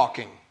Caleb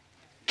talking.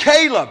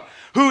 Caleb,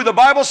 who the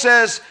Bible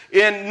says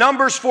in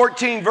Numbers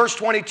 14, verse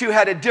 22,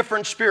 had a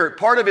different spirit.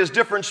 Part of his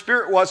different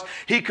spirit was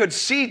he could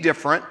see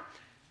different.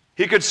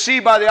 He could see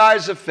by the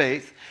eyes of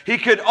faith. He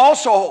could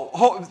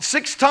also,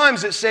 6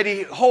 times it said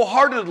he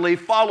wholeheartedly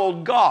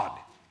followed God.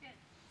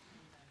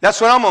 That's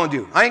what I'm going to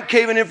do. I ain't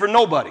caving in for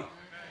nobody.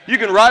 You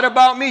can write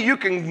about me. You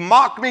can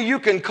mock me. You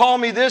can call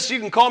me this. You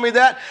can call me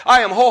that.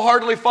 I am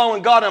wholeheartedly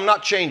following God. I'm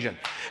not changing.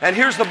 And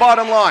here's the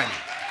bottom line.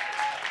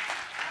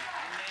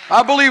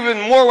 I believe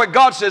in more what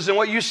God says than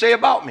what you say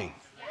about me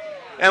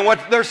and what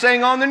they're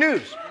saying on the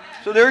news.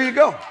 So there you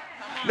go.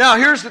 Now,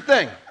 here's the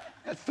thing.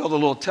 That felt a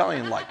little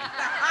Italian-like.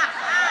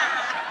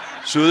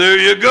 So there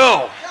you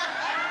go.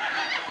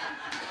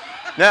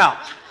 Now,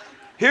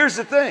 here's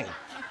the thing.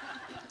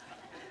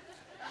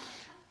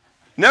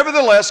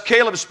 Nevertheless,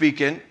 Caleb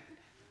speaking,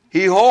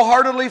 he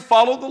wholeheartedly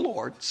followed the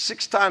Lord.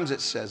 6 times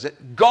it says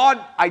it.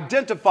 God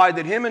identified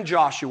that him and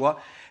Joshua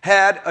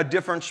had a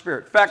different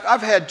spirit. In fact,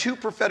 I've had 2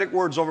 prophetic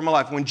words over my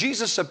life. When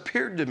Jesus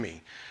appeared to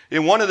me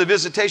in one of the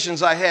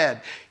visitations I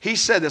had, he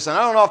said this, and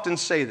I don't often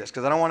say this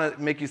because I don't want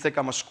to make you think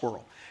I'm a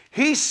squirrel.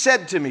 He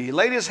said to me, he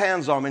laid his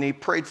hands on me and he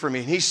prayed for me,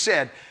 and he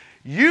said,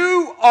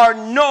 you are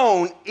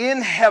known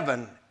in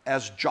heaven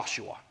as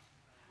Joshua.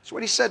 That's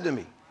what he said to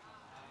me.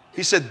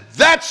 He said,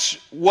 that's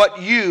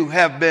what you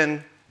have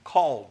been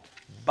called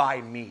by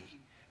me,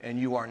 and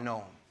you are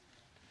known.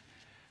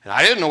 And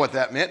I didn't know what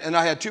that meant, and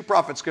I had 2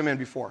 prophets come in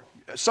before.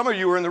 Some of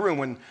you were in the room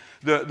when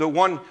the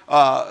one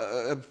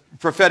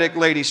prophetic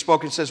lady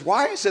spoke and says,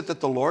 why is it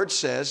that the Lord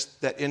says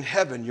that in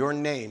heaven your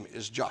name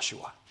is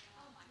Joshua?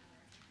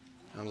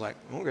 I was like,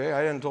 okay,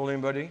 I hadn't told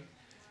anybody.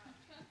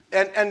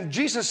 And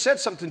Jesus said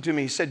something to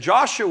me. He said,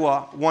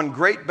 Joshua won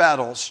great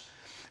battles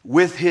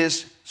with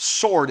his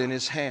sword in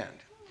his hand.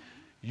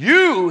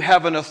 You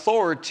have an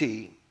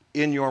authority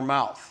in your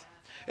mouth.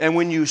 And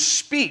when you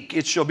speak,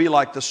 it shall be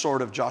like the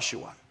sword of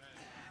Joshua.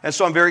 And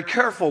so I'm very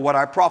careful what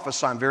I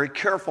prophesy. I'm very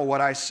careful what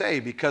I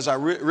say because I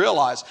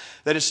realize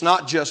that it's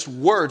not just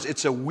words.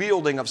 It's a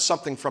wielding of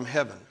something from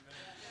heaven.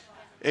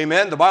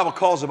 Amen? The Bible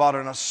calls about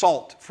an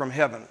assault from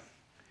heaven.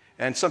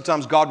 And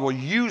sometimes God will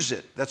use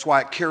it. That's why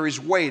it carries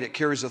weight. It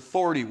carries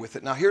authority with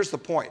it. Now here's the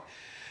point.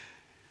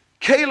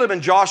 Caleb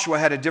and Joshua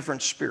had a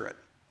different spirit.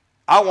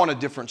 I want a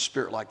different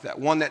spirit like that,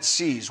 one that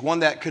sees, one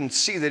that can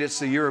see that it's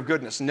the year of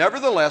goodness.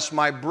 Nevertheless,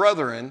 my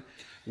brethren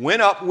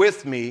went up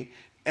with me,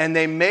 and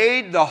they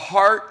made the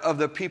heart of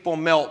the people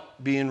melt,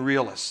 being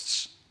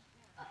realists.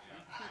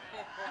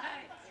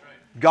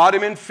 Got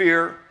him in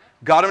fear,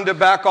 got him to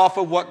back off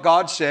of what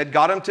God said,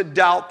 got him to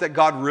doubt that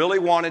God really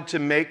wanted to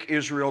make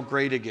Israel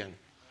great again.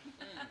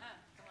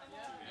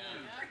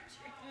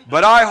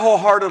 But I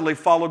wholeheartedly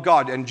followed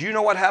God. And do you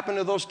know what happened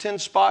to those 10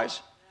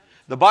 spies?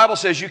 The Bible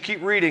says, you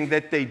keep reading,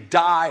 that they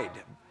died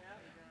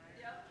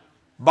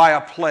by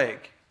a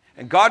plague.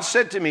 And God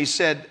said to me, he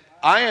said,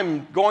 I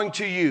am going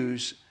to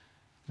use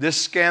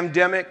this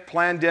scamdemic,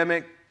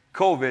 plandemic,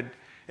 COVID,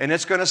 and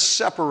it's going to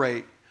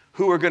separate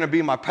who are going to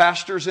be my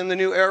pastors in the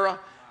new era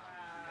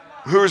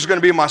Who's going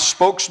to be my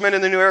spokesman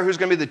in the new era? Who's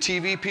going to be the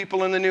TV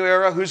people in the new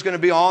era? Who's going to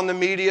be on the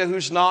media?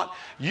 Who's not?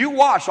 You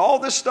watch. All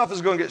this stuff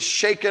is going to get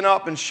shaken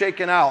up and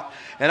shaken out.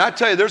 And I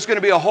tell you, there's going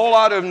to be a whole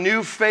lot of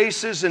new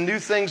faces and new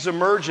things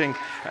emerging.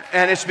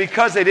 And it's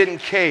because they didn't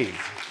cave.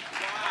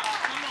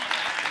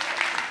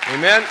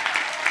 Amen?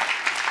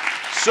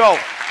 So,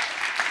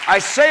 I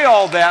say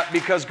all that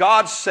because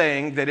God's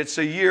saying that it's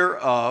a year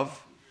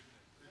of...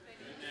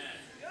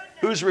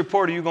 Whose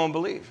report are you going to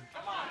believe?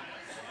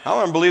 I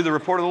want to believe the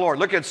report of the Lord.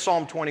 Look at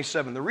Psalm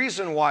 27. The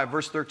reason why,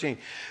 verse 13,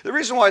 the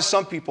reason why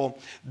some people,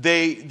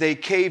 they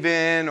cave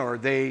in or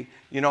they,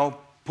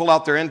 pull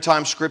out their end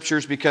time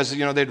scriptures because,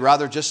 they'd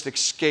rather just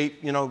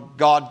escape,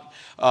 God,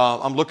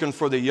 I'm looking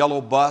for the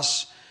yellow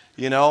bus,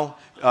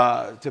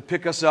 to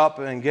pick us up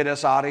and get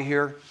us out of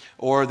here.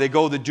 Or they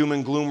go the doom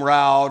and gloom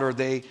route, or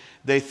they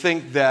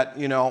think that,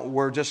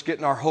 we're just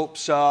getting our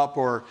hopes up,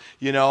 or,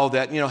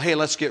 that, hey,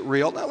 let's get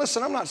real. Now,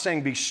 listen, I'm not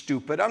saying be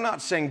stupid. I'm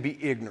not saying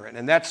be ignorant.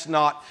 And that's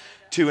not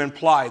to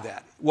imply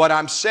that. What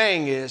I'm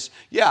saying is,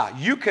 yeah,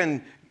 you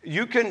can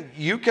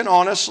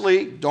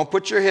honestly, don't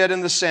put your head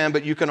in the sand,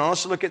 but you can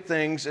honestly look at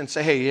things and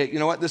say, hey, you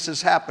know what, this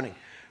is happening.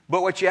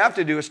 But what you have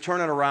to do is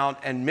turn it around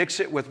and mix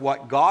it with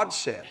what God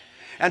said.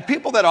 And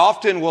people that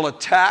often will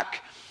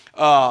attack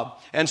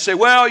and say,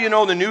 well,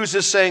 the news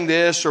is saying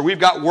this, or we've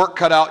got work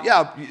cut out.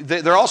 Yeah,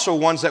 they're also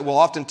ones that will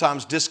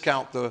oftentimes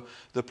discount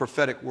the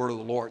prophetic word of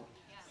the Lord.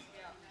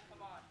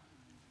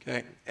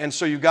 Okay, and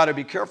so you've got to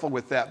be careful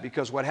with that,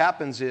 because what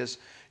happens is,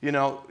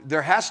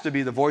 there has to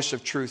be the voice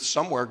of truth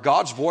somewhere.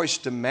 God's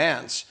heart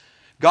demands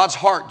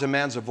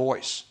a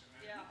voice.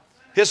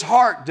 His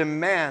heart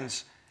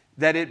demands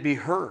that it be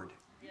heard.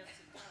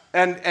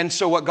 And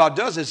so what God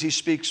does is He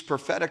speaks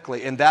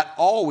prophetically, and that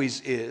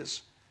always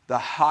is the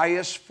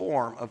highest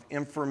form of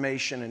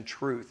information and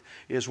truth,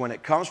 is when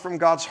it comes from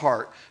God's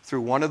heart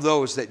through one of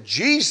those that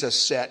Jesus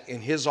set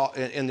in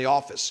the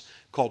office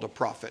called a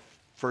prophet.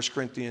 1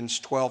 Corinthians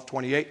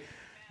 12:28.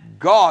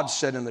 God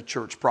set in the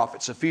church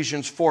prophets.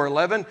 Ephesians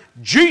 4:11.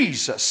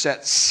 Jesus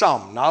set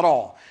some, not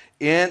all,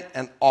 in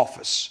an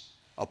office.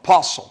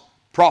 Apostle,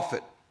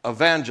 prophet,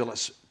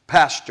 evangelist,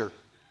 pastor,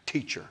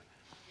 teacher.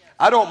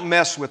 I don't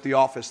mess with the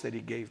office that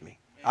He gave me.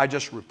 I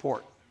just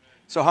report.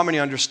 So how many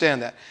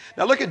understand that?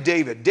 Now look at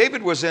David.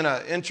 David was in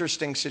an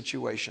interesting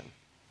situation.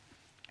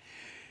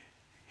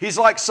 He's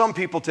like some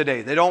people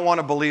today. They don't want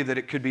to believe that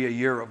it could be a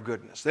year of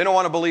goodness. They don't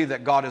want to believe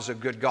that God is a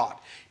good God.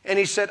 And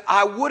he said,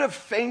 I would have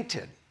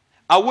fainted.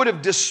 I would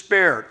have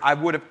despaired. I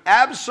would have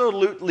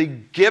absolutely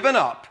given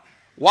up.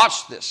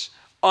 Watch this.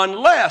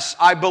 Unless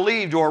I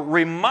believed or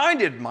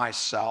reminded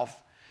myself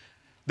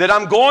that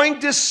I'm going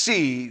to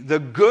see the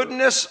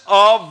goodness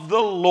of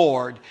the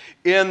Lord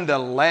in the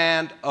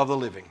land of the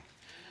living.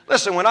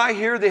 Listen, when I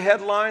hear the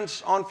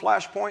headlines on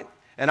Flashpoint,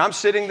 and I'm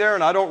sitting there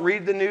and I don't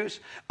read the news,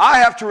 I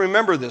have to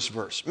remember this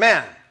verse.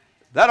 Man,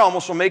 that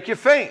almost will make you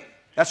faint.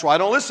 That's why I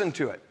don't listen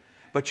to it.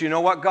 But you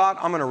know what, God?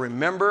 I'm going to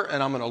remember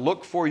and I'm going to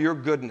look for your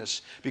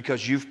goodness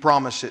because you've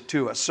promised it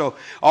to us. So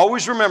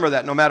always remember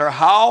that no matter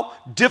how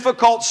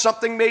difficult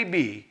something may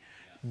be,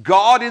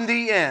 God in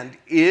the end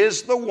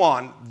is the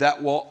one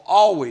that will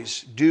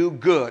always do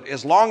good.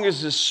 As long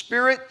as His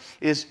Spirit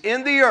is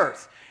in the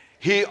earth,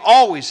 He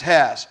always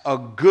has a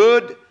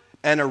good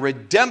and a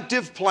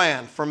redemptive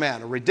plan for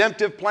man. A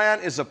redemptive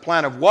plan is a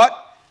plan of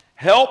what?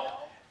 Help,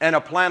 and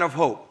a plan of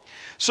hope.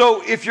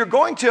 So if you're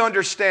going to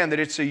understand that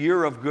it's a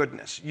year of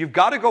goodness, you've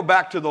got to go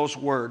back to those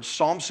words,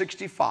 Psalm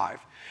 65,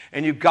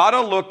 and you've got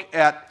to look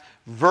at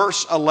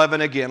verse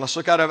 11 again. Let's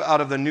look out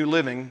of the New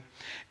Living.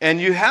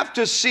 And you have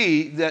to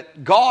see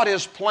that God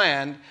has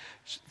planned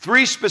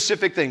three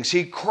specific things.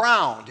 He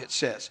crowned, it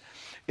says.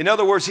 In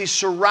other words, He's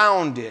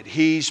surrounded.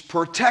 He's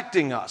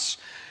protecting us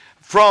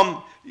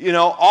from,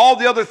 all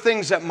the other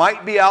things that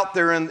might be out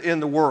there in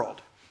the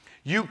world.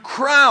 You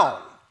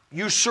crown,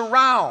 you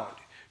surround,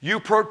 you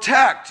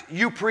protect,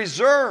 you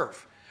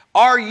preserve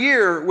our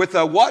year with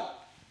a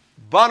what?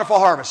 Bountiful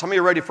harvest. How many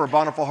are ready for a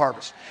bountiful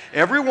harvest?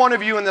 Every one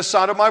of you in the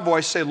sound of my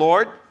voice say,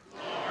 Lord,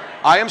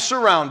 I am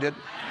surrounded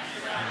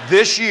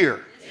this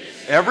year,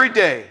 every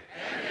day,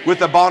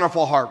 with a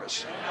bountiful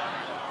harvest.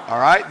 All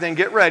right, then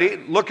get ready.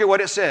 Look at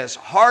what it says.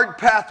 Hard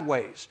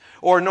pathways,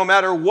 or no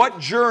matter what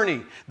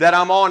journey that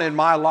I'm on in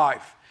my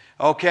life.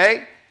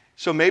 Okay?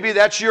 So maybe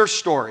that's your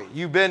story.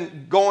 You've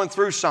been going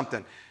through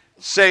something.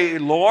 Say,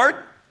 Lord,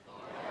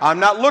 I'm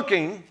not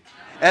looking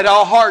at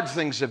how hard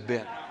things have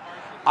been.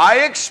 I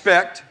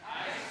expect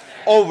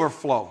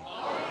overflow.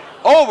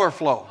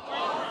 Overflow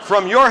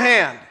from your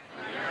hand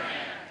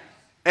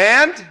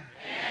and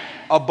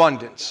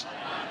abundance.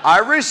 I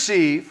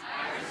receive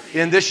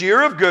in this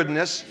year of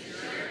goodness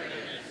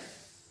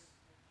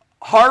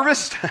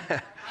harvest,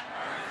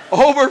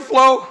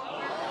 overflow,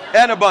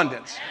 and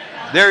abundance.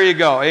 There you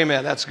go.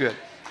 Amen. That's good.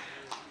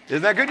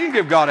 Isn't that good? You can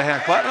give God a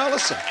hand clap. Now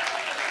listen.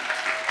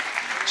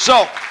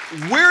 So,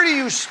 where do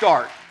you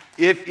start?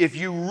 If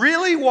you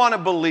really want to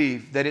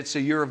believe that it's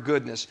a year of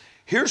goodness,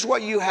 here's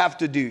what you have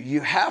to do.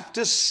 You have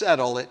to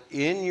settle it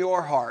in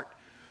your heart.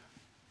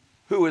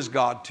 Who is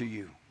God to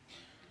you?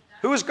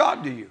 Who is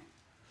God to you?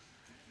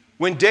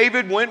 When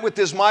David went with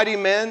his mighty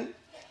men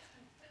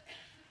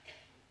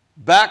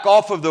back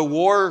off of the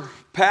war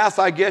path,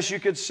 I guess you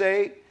could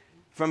say,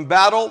 from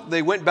battle,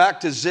 they went back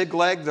to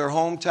Ziklag, their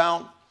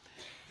hometown.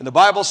 And the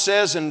Bible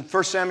says in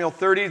 1 Samuel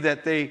 30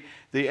 that the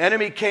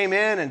enemy came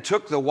in and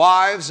took the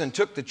wives and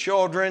took the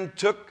children,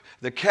 took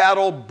the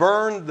cattle,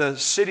 burned the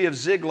city of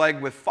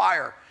Ziklag with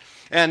fire.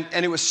 And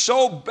it was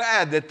so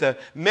bad that the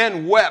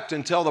men wept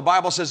until the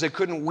Bible says they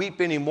couldn't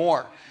weep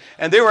anymore.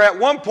 And they were at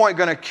one point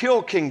going to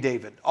kill King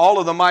David, all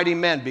of the mighty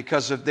men,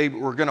 because they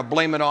were going to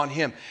blame it on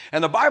him.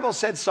 And the Bible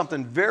said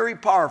something very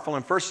powerful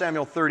in 1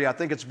 Samuel 30, I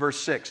think it's verse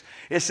 6.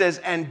 It says,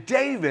 and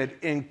David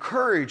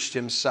encouraged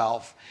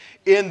himself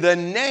in the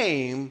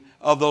name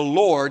of the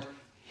Lord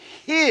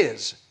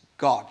his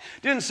God.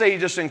 It didn't say he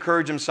just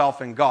encouraged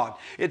himself in God.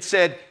 It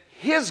said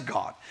his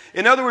God.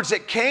 In other words,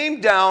 it came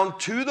down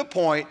to the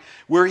point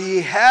where he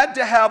had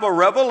to have a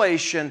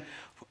revelation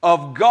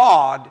of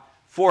God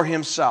for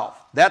himself.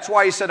 That's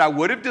why he said, I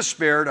would have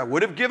despaired, I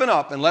would have given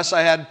up unless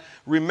I had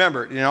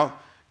remembered,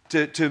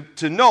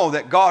 to know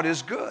that God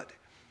is good.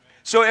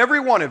 So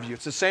every one of you,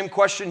 it's the same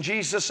question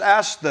Jesus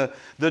asked the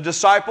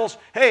disciples.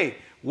 Hey,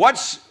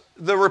 what's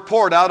the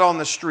report out on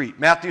the street?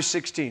 Matthew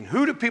 16.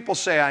 Who do people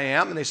say I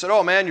am? And they said,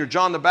 oh man, you're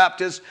John the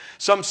Baptist.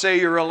 Some say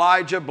you're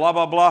Elijah, blah,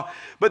 blah, blah.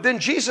 But then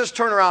Jesus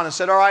turned around and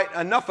said, all right,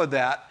 enough of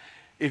that.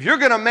 If you're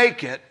going to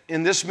make it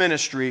in this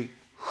ministry,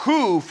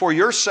 who for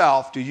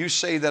yourself do you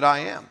say that I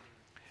am?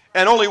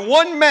 And only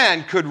one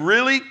man could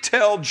really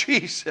tell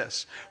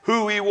Jesus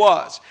who he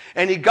was.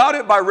 And he got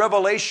it by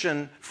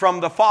revelation from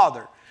the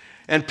Father.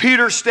 And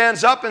Peter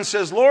stands up and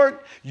says, Lord,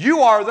 you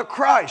are the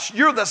Christ.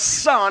 You're the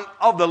Son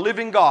of the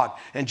living God.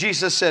 And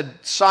Jesus said,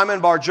 Simon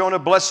Bar-Jonah,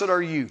 blessed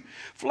are you.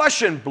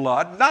 Flesh and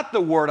blood, not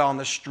the word on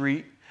the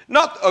street,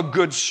 not a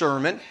good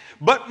sermon,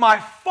 but my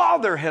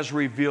Father has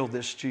revealed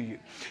this to you.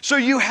 So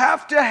you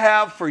have to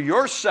have for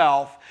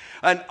yourself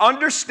an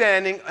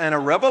understanding and a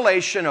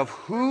revelation of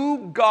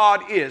who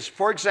God is.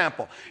 For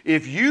example,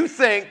 if you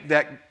think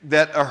that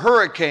a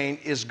hurricane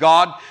is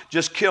God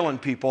just killing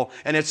people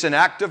and it's an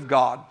act of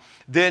God,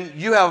 then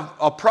you have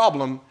a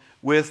problem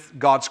with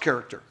God's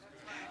character.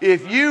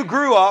 If you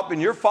grew up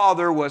and your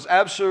father was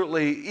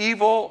absolutely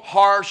evil,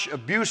 harsh,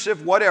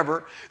 abusive,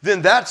 whatever,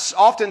 then that's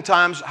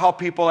oftentimes how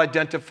people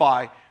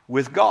identify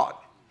with God.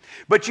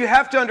 But you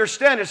have to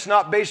understand it's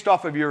not based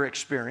off of your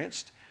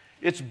experience.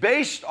 It's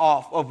based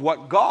off of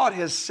what God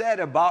has said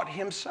about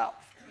himself.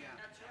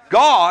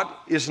 God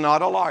is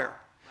not a liar.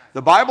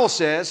 The Bible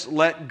says,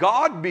 let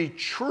God be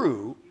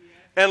true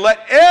and let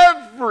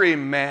every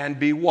man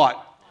be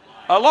what?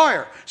 A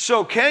liar.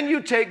 So can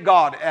you take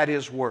God at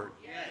his word?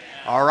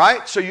 All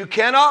right? So you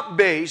cannot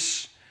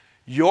base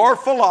your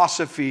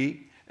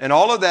philosophy and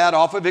all of that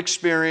off of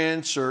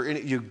experience.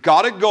 You've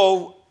got to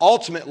go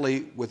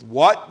ultimately with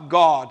what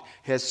God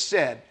has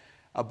said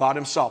about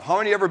himself. How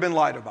many ever been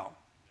lied about?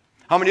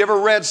 How many ever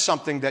read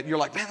something that you're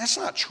like, man, that's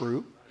not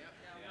true?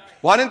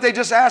 Why didn't they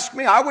just ask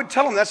me? I would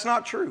tell them that's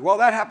not true. Well,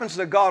 that happens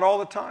to God all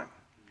the time.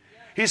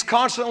 He's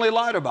constantly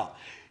lied about.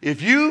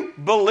 If you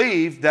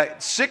believe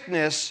that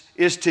sickness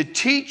is to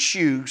teach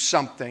you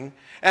something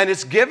and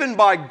it's given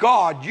by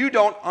God, you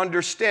don't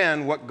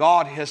understand what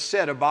God has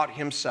said about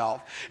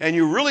himself, and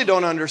you really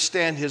don't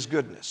understand his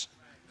goodness.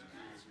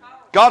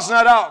 God's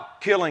not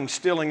out killing,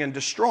 stealing, and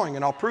destroying,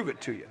 and I'll prove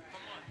it to you.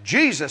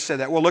 Jesus said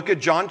that. Well, look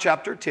at John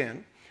chapter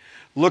 10.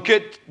 Look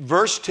at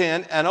verse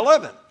 10 and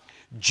 11.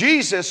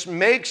 Jesus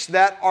makes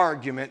that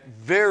argument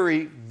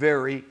very,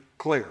 very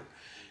clear.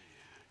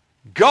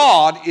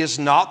 God is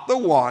not the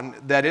one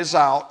that is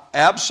out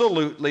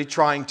absolutely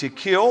trying to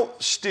kill,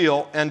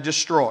 steal, and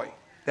destroy.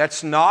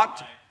 That's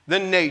not the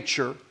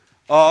nature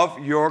of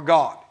your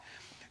God.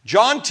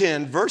 John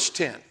 10, verse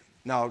 10.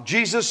 Now,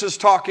 Jesus is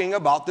talking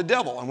about the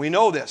devil, and we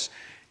know this.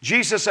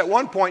 Jesus at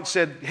one point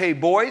said, hey,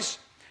 boys,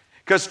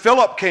 because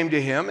Philip came to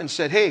him and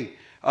said, hey,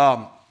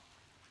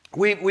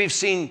 we've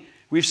seen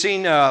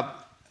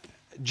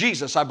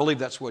Jesus, I believe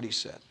that's what he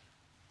said.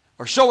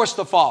 Or show us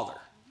the Father.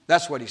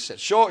 That's what he said.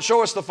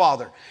 Show us the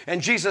Father.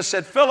 And Jesus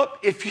said, Philip,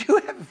 if you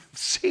have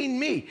seen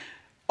me,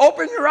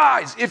 open your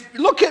eyes.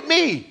 Look at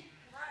me.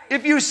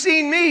 If you've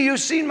seen me,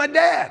 you've seen my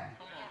dad.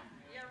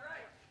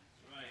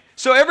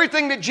 So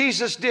everything that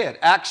Jesus did,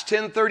 Acts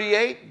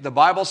 10:38, the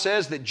Bible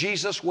says that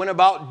Jesus went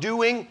about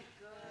doing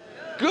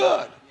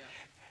good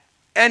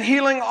and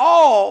healing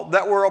all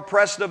that were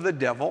oppressed of the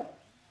devil,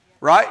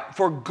 right?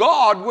 For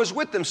God was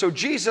with them. So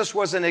Jesus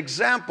was an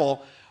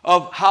example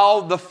of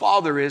how the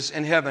Father is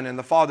in heaven, and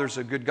the Father's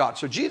a good God.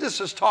 So Jesus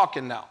is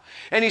talking now.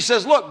 And he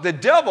says, look, the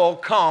devil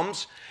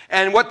comes,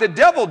 and what the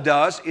devil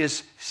does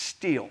is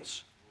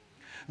steals.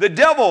 The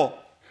devil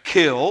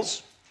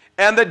kills,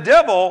 and the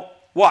devil,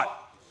 what?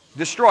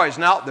 Destroys.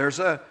 Now, there's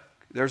a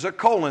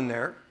colon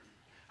there.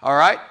 All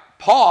right?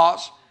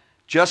 Pause.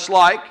 Just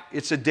like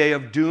it's a day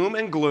of doom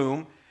and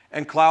gloom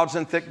and clouds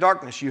and thick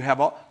darkness. You have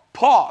a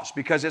pause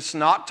because it's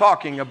not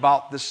talking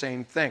about the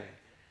same thing.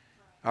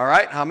 All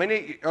right? How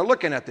many are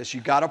looking at this?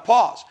 You got to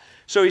pause.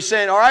 So he's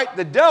saying, all right,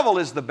 the devil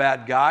is the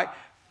bad guy,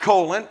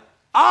 colon,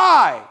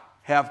 I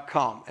have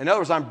come. In other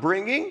words, I'm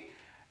bringing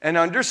and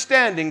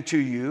understanding to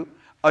you,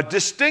 a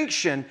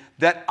distinction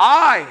that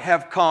I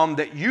have come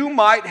that you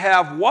might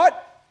have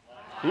what?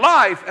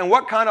 Life. And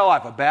what kind of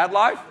life? A bad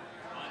life?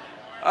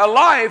 A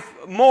life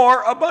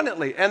more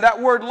abundantly. And that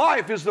word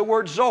life is the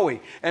word Zoe.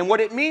 And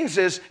what it means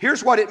is,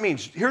 here's what it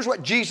means. Here's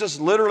what Jesus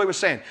literally was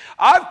saying.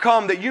 I've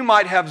come that you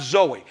might have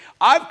Zoe.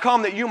 I've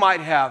come that you might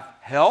have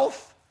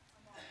health,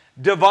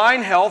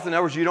 divine health. In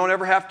other words, you don't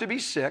ever have to be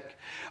sick.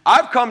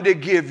 I've come to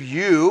give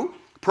you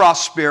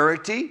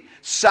prosperity,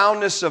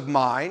 soundness of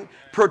mind,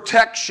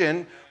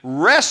 protection,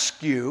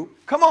 rescue.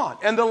 Come on.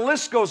 And the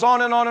list goes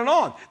on and on and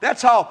on.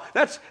 That's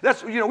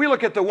we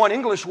look at the one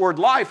English word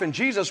life, and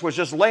Jesus was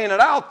just laying it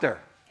out there.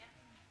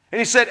 And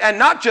he said, and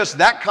not just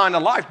that kind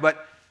of life,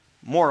 but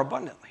more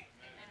abundantly.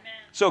 Amen.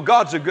 So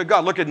God's a good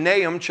God. Look at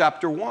Nahum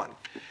chapter 1.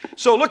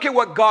 So look at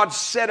what God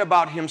said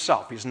about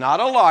himself. He's not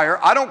a liar.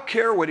 I don't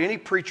care what any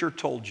preacher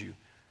told you.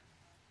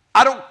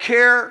 I don't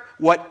care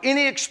what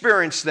any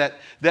experience that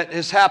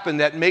has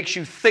happened that makes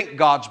you think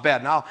God's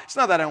bad. Now, it's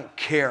not that I don't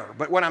care,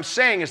 but what I'm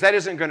saying is that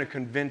isn't going to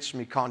convince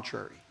me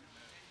contrary.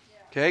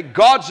 Okay?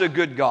 God's a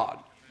good God.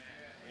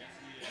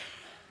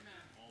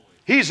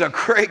 He's a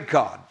great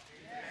God.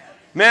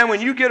 Man,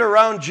 when you get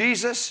around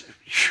Jesus,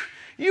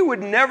 you would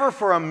never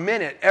for a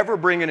minute ever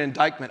bring an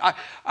indictment.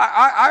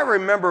 I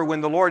remember when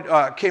the Lord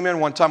came in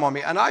one time on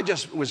me, and I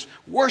just was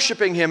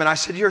worshiping him, and I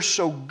said, you're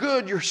so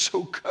good, you're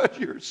so good,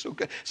 you're so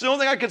good. It's the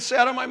only thing I could say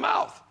out of my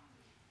mouth.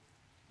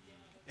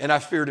 And I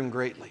feared him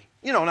greatly.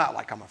 You know, not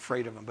like I'm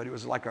afraid of him, but it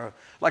was like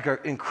an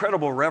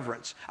incredible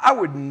reverence. I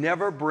would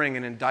never bring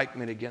an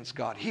indictment against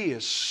God. He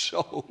is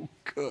so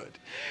good.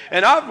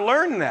 And I've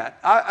learned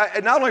that,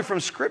 not only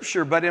from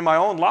Scripture, but in my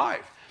own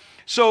life.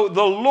 So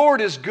the Lord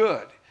is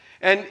good.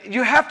 And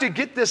you have to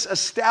get this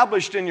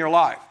established in your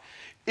life.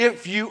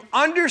 If you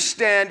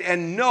understand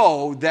and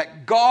know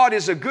that God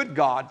is a good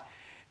God,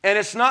 and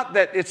it's not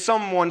that it's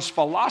someone's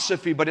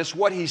philosophy, but it's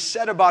what he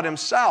said about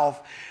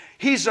himself,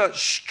 he's a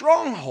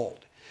stronghold.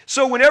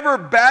 So whenever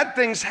bad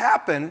things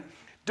happen,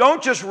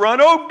 don't just run,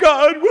 oh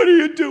God, what are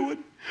you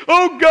doing?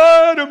 Oh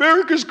God,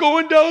 America's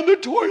going down the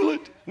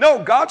toilet.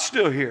 No, God's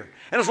still here.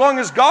 And as long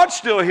as God's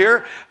still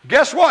here,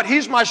 guess what?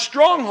 He's my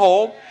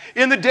stronghold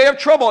in the day of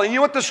trouble. And you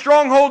know what the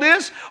stronghold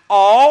is?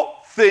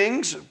 All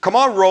things, come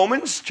on,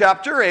 Romans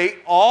chapter 8,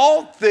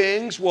 all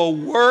things will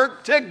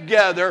work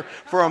together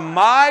for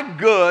my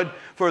good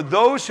for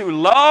those who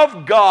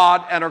love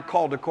God and are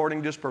called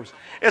according to his purpose.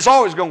 It's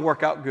always going to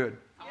work out good.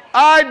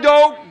 I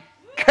don't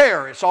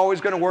care. It's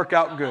always going to work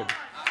out good.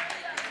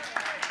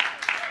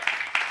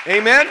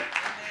 Amen?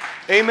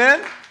 Amen?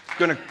 It's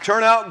going to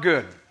turn out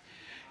good.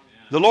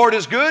 The Lord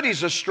is good.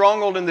 He's a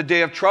stronghold in the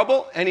day of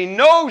trouble, and he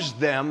knows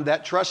them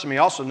that trust him. He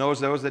also knows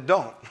those that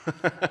don't.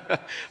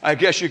 I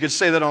guess you could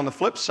say that on the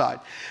flip side.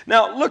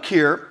 Now, look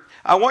here.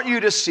 I want you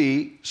to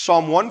see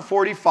Psalm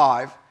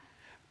 145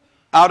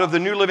 out of the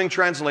New Living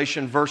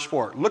Translation, verse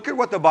 4. Look at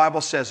what the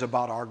Bible says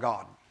about our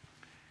God.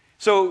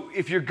 So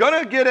if you're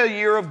going to get a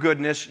year of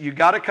goodness, you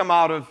got to come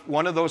out of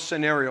one of those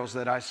scenarios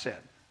that I said.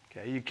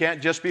 Okay? You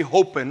can't just be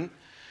hoping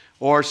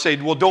or say,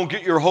 well, don't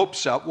get your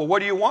hopes up. Well, what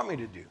do you want me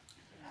to do?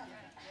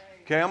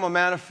 Okay, I'm a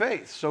man of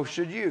faith, so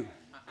should you.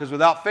 Because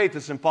without faith,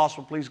 it's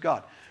impossible to please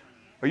God.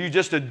 Are you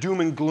just a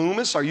doom and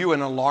gloomist? Are you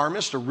an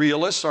alarmist, a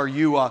realist? Are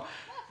you a,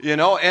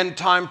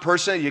 end-time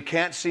person? You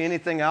can't see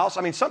anything else?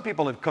 I mean, some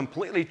people have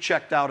completely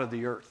checked out of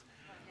the earth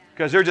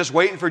because they're just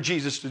waiting for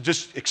Jesus to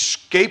just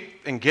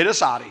escape and get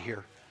us out of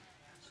here.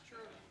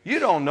 You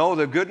don't know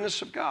the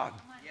goodness of God.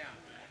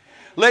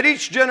 Let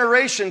each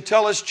generation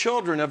tell his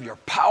children of your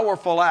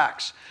powerful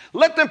acts.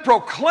 Let them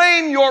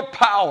proclaim your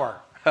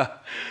power.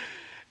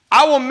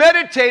 I will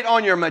meditate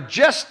on your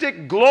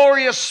majestic,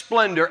 glorious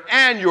splendor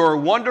and your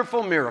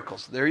wonderful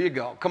miracles. There you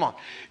go. Come on.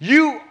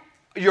 Your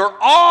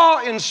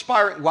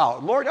awe-inspiring, wow,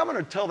 Lord, I'm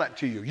going to tell that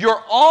to you.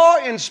 Your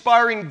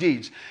awe-inspiring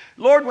deeds.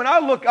 Lord, when I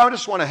look, I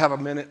just want to have a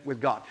minute with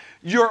God.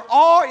 Your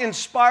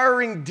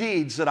awe-inspiring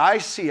deeds that I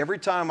see every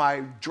time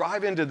I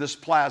drive into this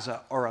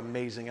plaza are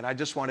amazing, and I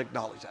just want to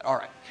acknowledge that. All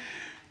right.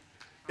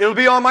 It'll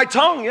be on my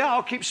tongue. Yeah,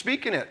 I'll keep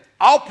speaking it.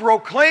 I'll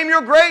proclaim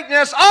your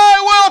greatness.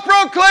 I will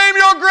proclaim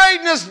your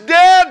greatness,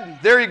 Dad.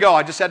 There you go.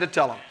 I just had to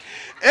tell him.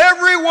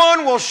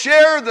 Everyone will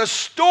share the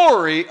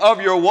story of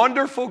your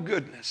wonderful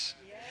goodness.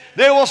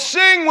 They will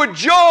sing with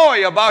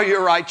joy about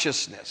your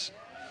righteousness.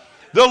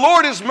 The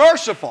Lord is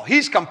merciful.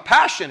 He's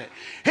compassionate.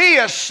 He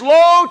is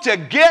slow to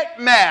get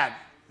mad.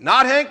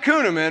 Not Hank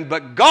Kunneman,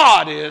 but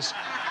God is.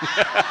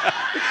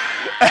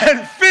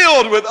 And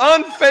filled with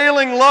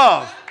unfailing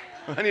love.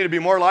 I need to be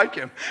more like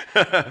him.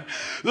 The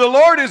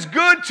Lord is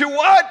good to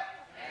what?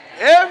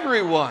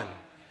 Everyone.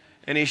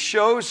 And he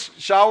showers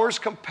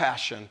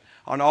compassion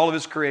on all of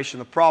his creation.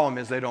 The problem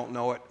is they don't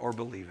know it or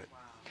believe it.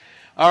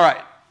 All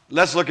right.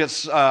 Let's go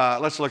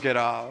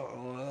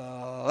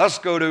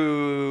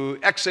to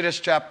Exodus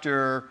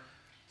chapter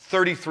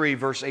 33,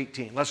 verse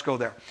 18. Let's go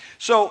there.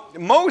 So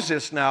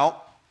Moses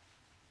now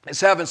is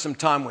having some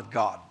time with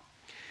God.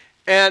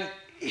 And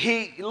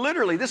he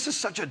literally, this is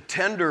such a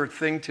tender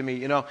thing to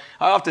me. I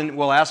often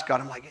will ask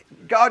God, I'm like,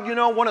 God,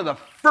 one of the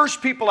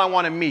first people I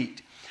want to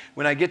meet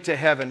when I get to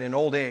heaven in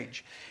old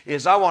age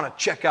is I want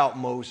to check out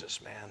Moses,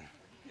 man.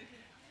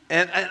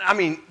 And I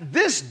mean,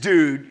 this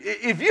dude,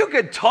 if you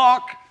could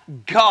talk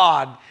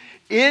God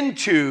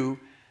into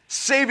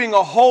saving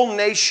a whole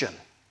nation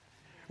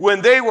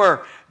when they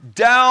were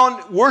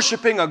down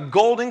worshiping a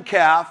golden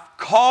calf,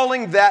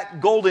 calling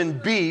that golden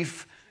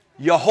beef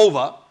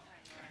Jehovah,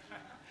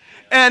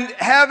 and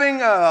having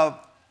there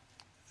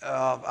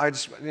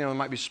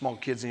might be small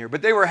kids in here,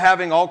 but they were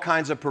having all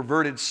kinds of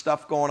perverted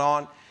stuff going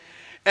on.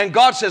 And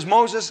God says,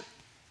 Moses,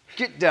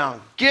 get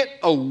down, get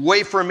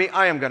away from me.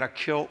 I am going to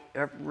kill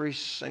every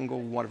single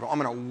one of them. I'm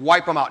going to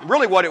wipe them out.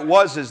 Really what it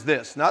was is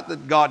this, not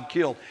that God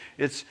killed.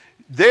 It's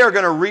they are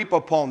going to reap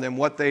upon them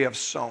what they have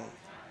sown.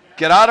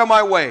 Get out of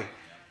my way.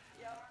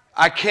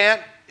 I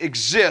can't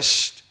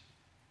exist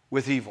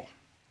with evil.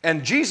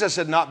 And Jesus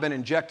had not been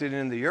injected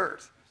into the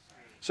earth.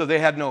 So they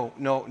had no,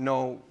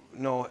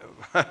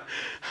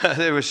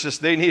 it was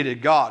just, they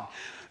needed God.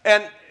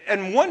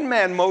 And one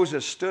man,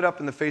 Moses, stood up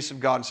in the face of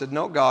God and said,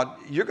 no, God,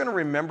 you're going to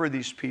remember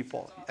these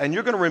people. And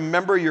you're going to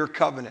remember your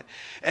covenant.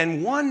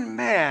 And one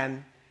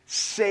man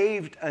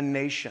saved a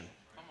nation.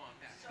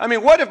 I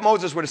mean, what if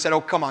Moses would have said,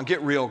 oh, come on,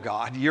 get real,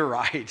 God. You're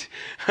right.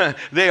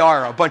 They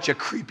are a bunch of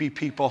creepy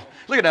people.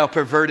 Look at how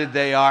perverted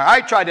they are.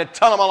 I tried to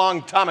tell them a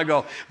long time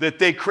ago that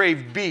they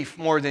crave beef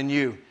more than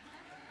you.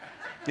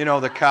 You know,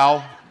 the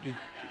cow.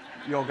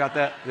 You all got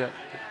that? Yeah.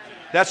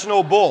 That's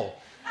no bull.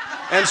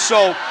 And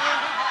so,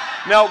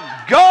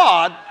 now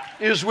God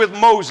is with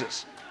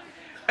Moses.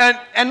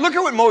 And look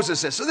at what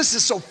Moses says. So this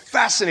is so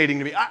fascinating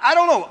to me. I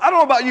don't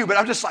know about you, but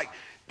I'm just like,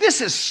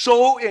 this is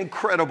so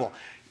incredible.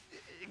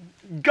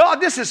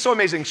 God, this is so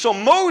amazing. So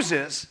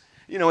Moses,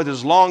 you know, with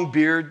his long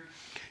beard,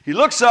 he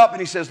looks up and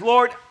he says,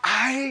 Lord,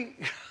 I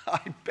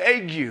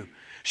beg you,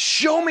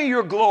 show me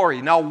your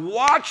glory. Now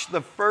watch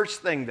the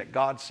first thing that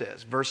God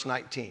says, verse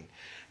 19.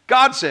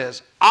 God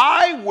says,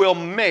 I will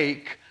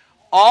make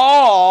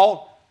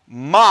all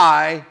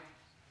my,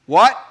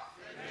 what?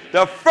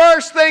 The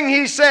first thing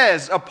he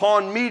says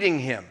upon meeting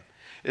him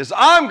is,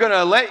 I'm going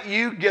to let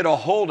you get a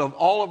hold of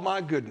all of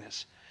my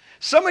goodness.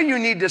 Some of you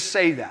need to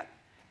say that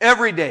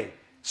every day.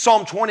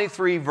 Psalm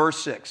 23,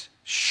 verse 6.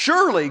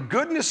 Surely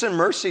goodness and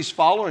mercy is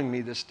following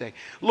me this day.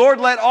 Lord,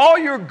 let all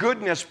your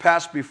goodness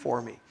pass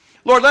before me.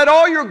 Lord, let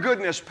all your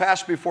goodness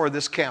pass before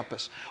this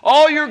campus.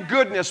 All your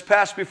goodness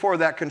pass before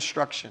that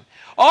construction.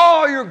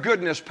 All your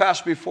goodness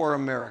pass before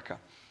America.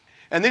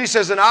 And then he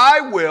says, and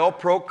I will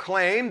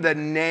proclaim the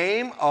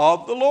name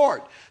of the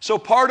Lord. So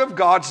part of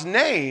God's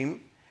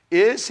name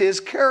is his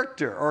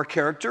character or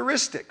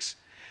characteristics.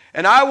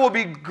 And I will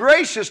be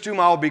gracious to whom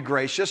I will be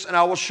gracious, and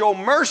I will show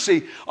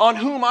mercy on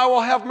whom I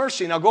will have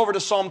mercy. Now go over to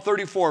Psalm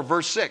 34,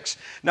 verse 6.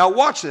 Now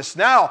watch this.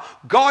 Now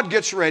God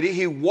gets ready.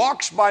 He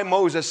walks by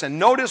Moses, and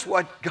notice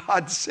what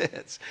God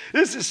says.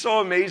 This is so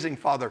amazing,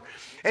 Father.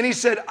 And he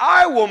said,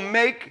 I will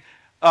make,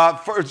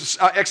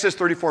 Exodus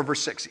 34,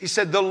 verse 6. He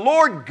said, the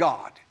Lord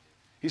God.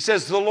 He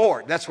says, the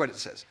Lord. That's what it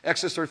says.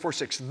 Exodus 34,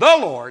 6. The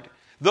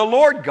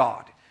Lord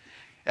God.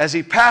 As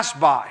he passed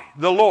by,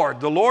 the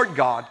Lord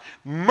God,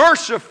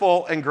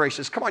 merciful and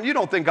gracious. Come on, you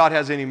don't think God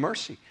has any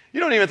mercy.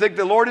 You don't even think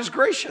the Lord is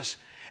gracious.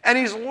 And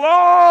he's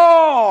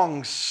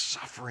long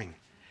suffering.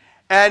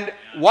 And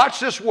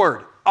watch this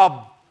word,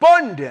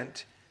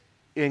 abundant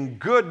in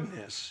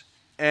goodness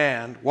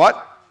and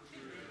what?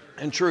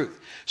 And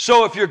truth.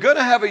 So if you're going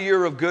to have a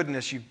year of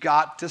goodness, you've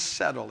got to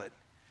settle it.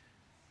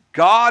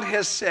 God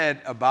has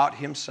said about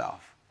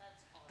himself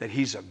that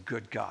he's a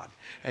good God.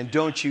 And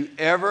don't you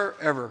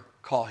ever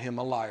call him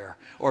a liar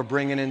or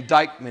bring an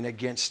indictment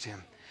against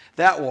him.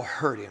 That will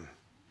hurt him.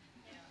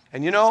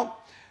 And you know,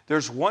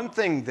 there's one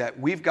thing that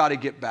we've got to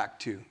get back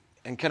to.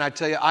 And can I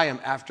tell you, I am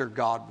after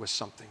God with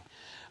something.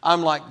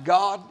 I'm like,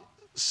 God,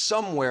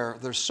 somewhere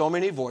there's so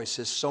many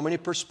voices, so many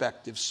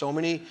perspectives, so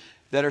many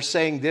that are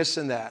saying this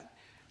and that.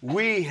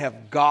 We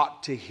have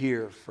got to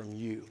hear from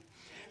you.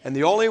 And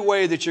the only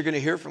way that you're going to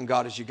hear from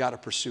God is you got to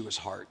pursue his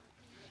heart.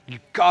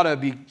 You've got to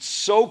be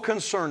so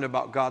concerned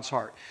about God's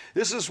heart.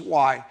 This is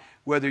why,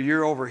 whether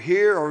you're over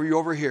here or you're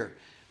over here,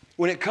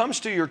 when it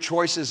comes to your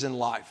choices in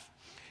life,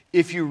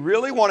 if you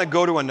really want to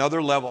go to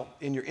another level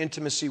in your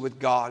intimacy with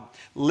God,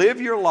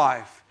 live your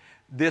life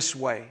this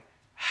way.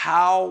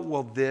 How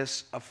will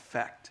this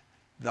affect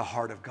the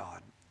heart of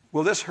God?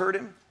 Will this hurt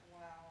him?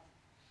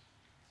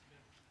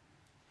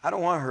 I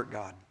don't want to hurt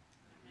God.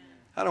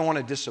 I don't want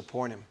to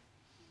disappoint him.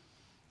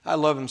 I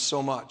love him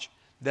so much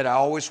that I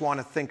always want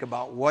to think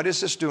about, what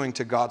is this doing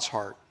to God's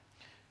heart?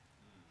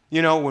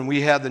 You know, when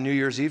we had the New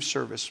Year's Eve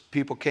service,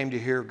 people came to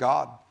hear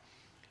God.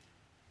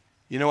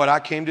 You know what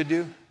I came to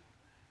do?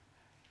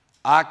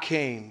 I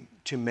came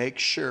to make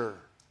sure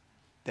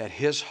that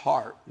his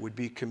heart would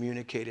be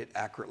communicated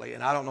accurately.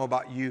 And I don't know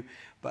about you,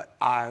 but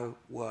I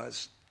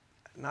was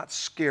not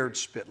scared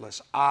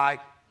spitless. I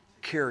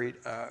carried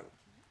a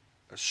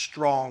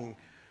strong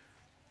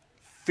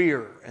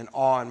fear and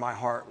awe in my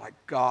heart, like,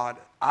 God,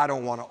 I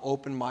don't want to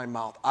open my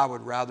mouth. I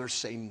would rather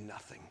say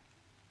nothing.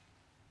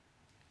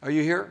 Are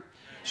you here?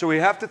 So we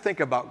have to think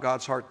about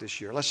God's heart this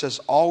year. Let's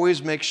just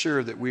always make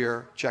sure that we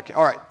are checking.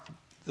 All right,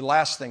 the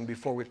last thing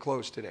before we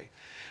close today.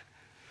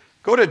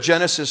 Go to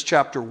Genesis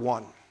chapter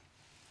 1.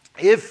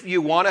 If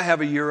you want to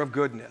have a year of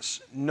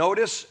goodness,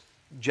 notice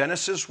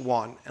Genesis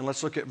 1, and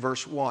let's look at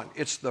verse 1.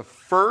 It's the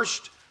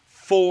first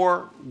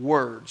 4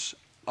 words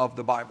of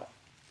the Bible.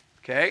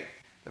 Okay?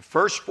 The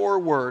first 4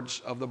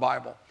 words of the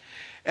Bible.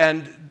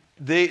 And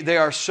they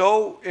are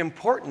so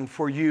important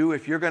for you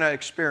if you're going to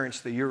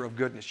experience the year of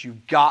goodness.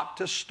 You've got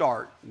to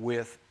start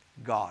with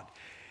God.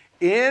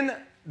 In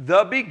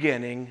the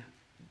beginning,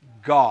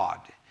 God.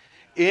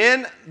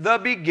 In the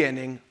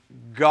beginning,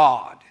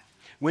 God.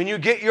 When you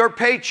get your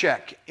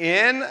paycheck,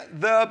 in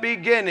the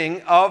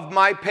beginning of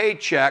my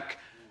paycheck,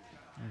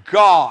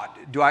 God.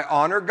 Do I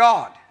honor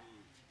God?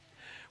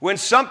 When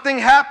something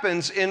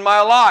happens in my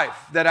life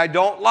that I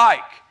don't like,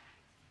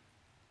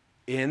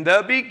 in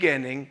the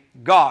beginning,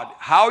 God.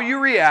 How you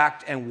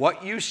react and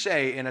what you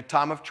say in a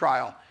time of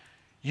trial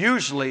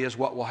usually is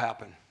what will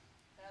happen.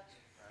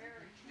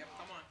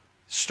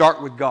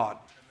 Start with God.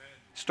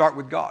 Start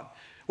with God.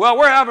 Well,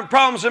 we're having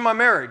problems in my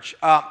marriage.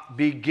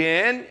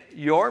 Begin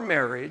your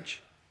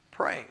marriage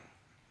praying.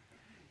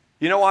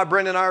 You know why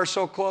Brenda and I are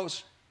so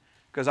close?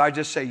 Because I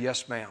just say,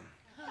 yes, ma'am.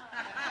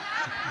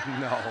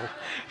 No.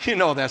 You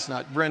know that's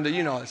not, Brenda,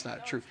 you know that's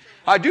not true.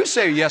 I do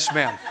say, yes,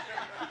 ma'am.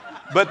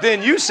 But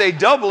then you say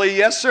doubly,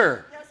 yes,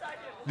 sir. Yes, I do.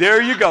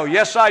 There you go.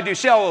 Yes, I do.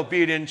 See how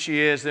obedient she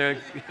is there.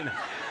 You know.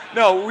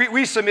 No,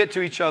 we submit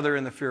to each other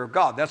in the fear of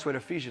God. That's what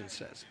Ephesians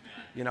says.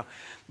 You know.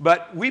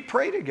 But we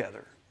pray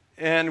together.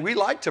 And we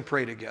like to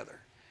pray together.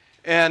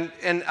 And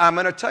I'm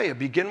going to tell you,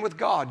 begin with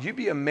God. You'd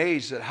be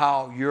amazed at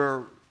how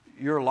your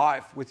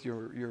life with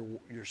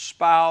your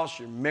spouse,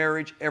 your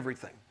marriage,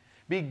 everything.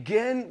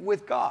 Begin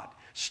with God.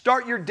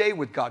 Start your day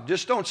with God.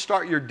 Just don't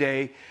start your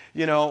day,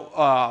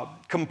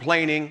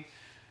 complaining,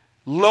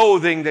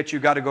 loathing that you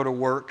got to go to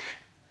work.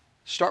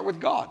 Start with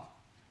God.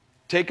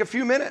 Take a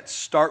few minutes.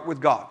 Start with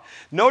God.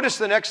 Notice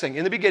the next thing.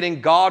 In the beginning,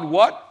 God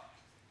what?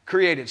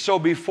 Created. So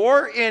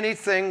before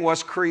anything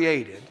was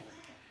created,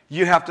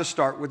 you have to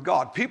start with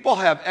God. People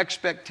have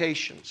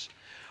expectations.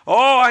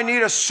 Oh, I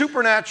need a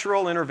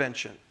supernatural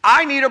intervention.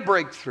 I need a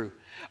breakthrough.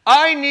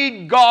 I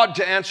need God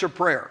to answer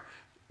prayer.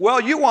 Well,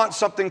 you want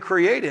something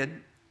created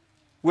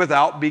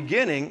without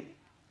beginning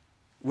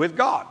with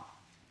God.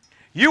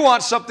 You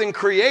want something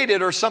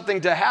created or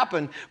something to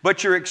happen,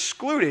 but you're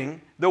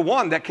excluding the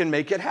one that can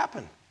make it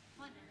happen.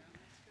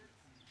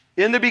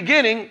 In the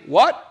beginning,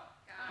 what?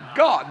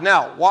 God.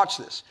 Now, watch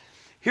this.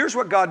 Here's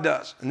what God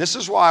does, and this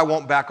is why I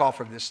won't back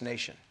off of this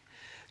nation.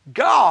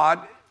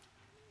 God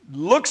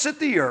looks at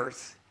the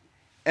earth,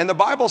 and the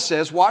Bible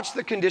says, watch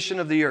the condition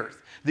of the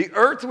earth. The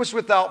earth was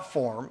without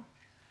form.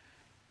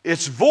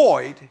 It's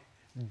void.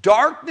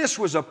 Darkness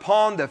was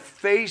upon the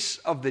face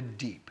of the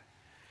deep.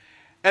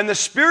 And the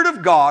Spirit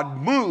of God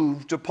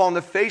moved upon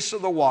the face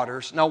of the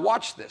waters. Now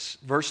watch this,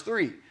 verse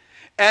 3.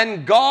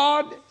 And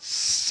God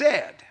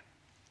said,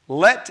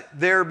 let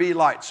there be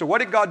light. So what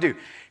did God do?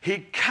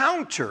 He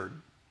countered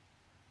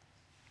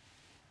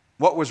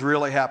what was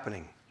really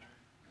happening.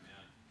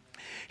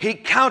 He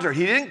countered.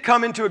 He didn't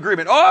come into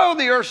agreement. Oh,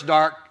 the earth's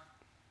dark.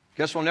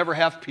 Guess we'll never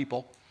have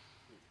people.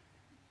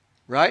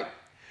 Right?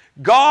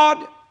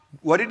 God,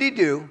 what did He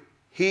do?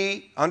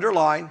 He,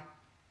 underline,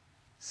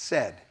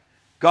 said.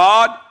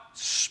 God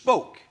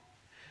spoke.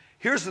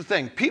 Here's the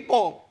thing.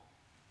 People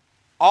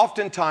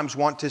oftentimes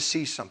want to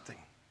see something.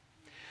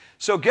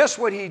 So guess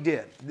what He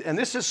did? And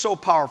this is so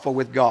powerful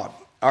with God.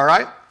 All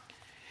right?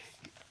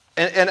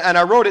 And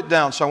I wrote it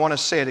down, so I want to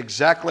say it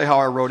exactly how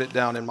I wrote it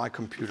down in my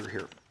computer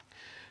here.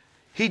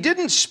 He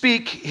didn't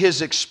speak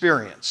His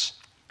experience.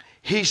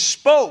 He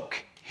spoke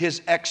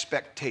His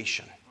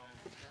expectation.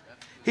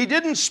 He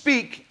didn't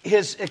speak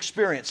His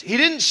experience. He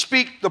didn't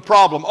speak the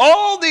problem.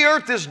 Oh, the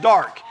earth is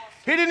dark.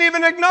 He didn't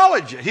even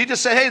acknowledge it. He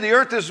just said, hey, the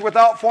earth is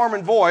without form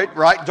and void,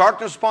 right?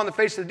 Darkness upon the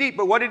face of the deep.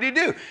 But what did He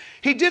do?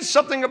 He did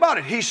something about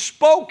it. He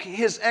spoke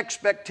His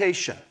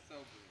expectation.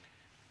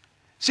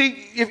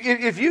 See,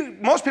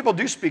 most people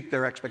do speak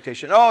their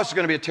expectation. Oh, it's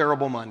going to be a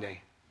terrible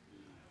Monday.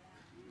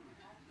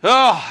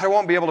 Oh, I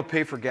won't be able to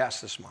pay for gas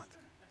this month.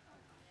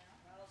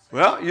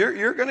 Well,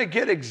 you're going to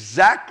get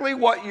exactly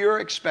what you're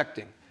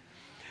expecting.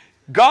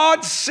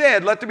 God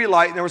said, let there be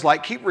light, and there was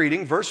light. Keep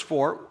reading, verse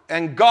 4.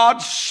 And God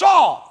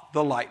saw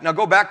the light. Now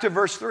go back to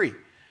verse 3.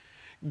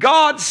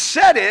 God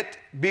said it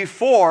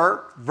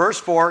before, verse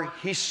 4,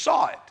 He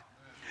saw it.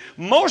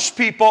 Most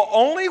people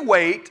only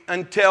wait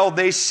until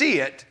they see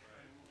it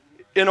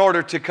in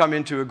order to come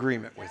into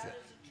agreement with it.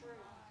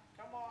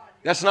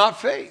 That's not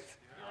faith.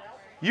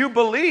 You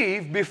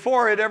believe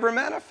before it ever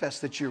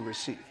manifests that you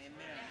receive.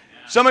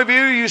 Some of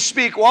you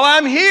speak, well,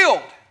 I'm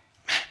healed,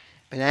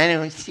 but I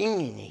don't see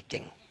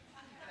anything.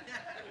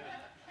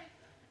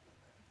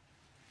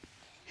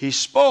 He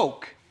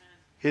spoke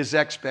His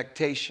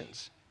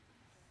expectations,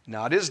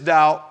 not his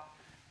doubt,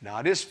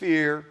 not his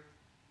fear,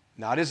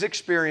 not his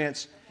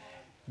experience.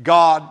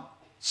 God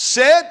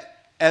said,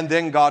 and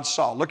then God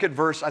saw. Look at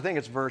verse, I think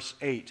it's verse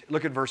 8.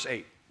 Look at verse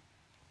 8.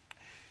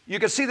 You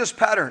can see this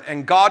pattern.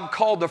 And God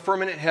called the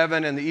firmament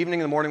heaven, and the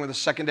evening and the morning were the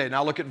second day.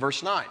 Now look at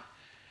verse 9.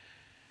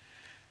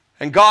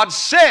 And God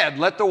said,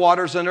 let the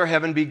waters under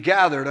heaven be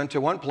gathered unto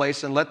one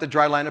place, and let the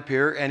dry land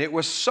appear. And it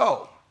was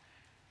so.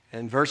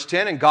 In verse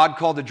 10, and God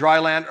called the dry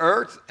land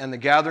earth, and the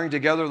gathering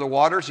together of the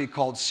waters he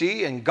called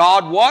sea. And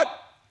God what?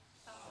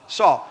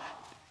 Saw.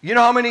 You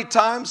know how many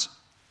times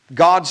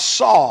God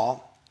saw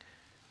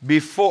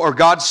before, or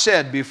God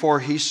said before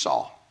he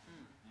saw?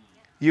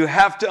 You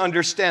have to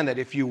understand that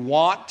if you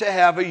want to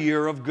have a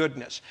year of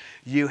goodness,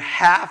 you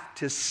have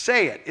to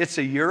say it. It's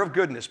a year of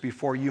goodness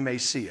before you may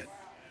see it.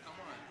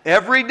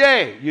 Every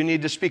day you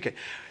need to speak it.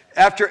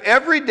 After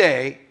every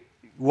day,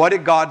 what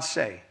did God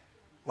say?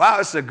 Wow,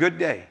 it's a good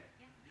day.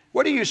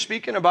 What are you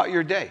speaking about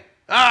your day?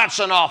 Ah, it's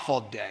an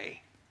awful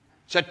day.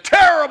 It's a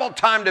terrible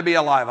time to be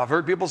alive. I've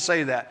heard people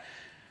say that.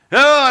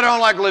 Oh, I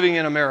don't like living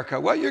in America.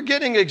 Well, you're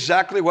getting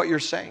exactly what you're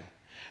saying.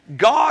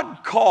 God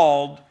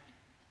called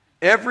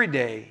every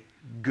day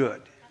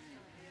good.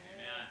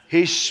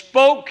 He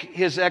spoke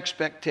his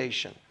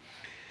expectation.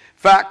 In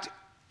fact,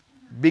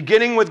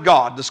 beginning with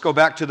God, let's go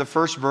back to the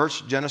first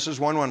verse, Genesis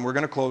 1:1. We're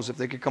going to close if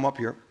they could come up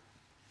here.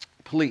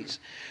 Please.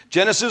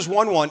 Genesis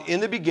 1:1, in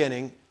the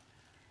beginning,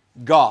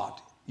 God.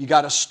 You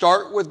got to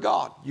start with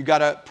God. You got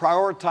to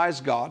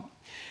prioritize God.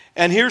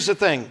 And here's the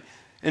thing.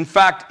 In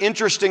fact,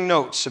 interesting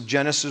notes of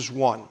Genesis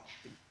 1.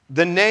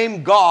 The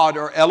name God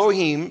or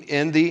Elohim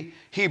in the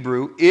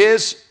Hebrew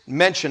is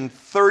mentioned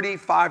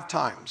 35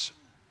 times,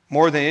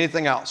 more than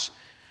anything else.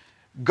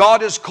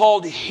 God is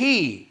called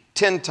He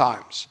 10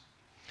 times.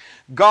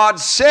 God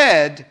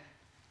said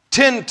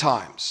 10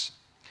 times.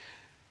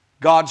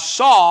 God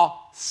saw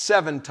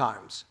 7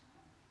 times.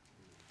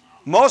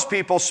 Most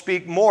people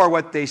speak more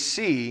what they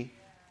see.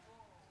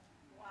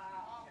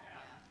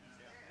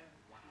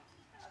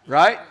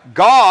 Right?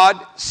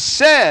 God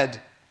said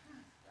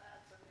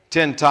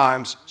 10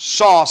 times,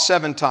 saw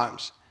 7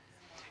 times.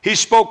 He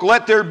spoke,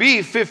 let there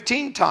be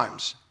 15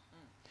 times.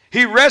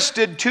 He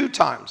rested 2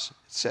 times,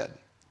 it said.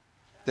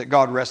 That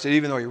God rested,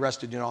 even though he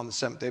rested, on the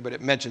 7th day, but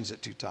it mentions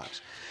it 2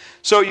 times.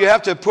 So you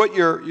have to put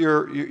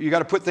you got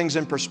to put things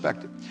in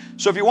perspective.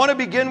 So if you want to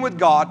begin with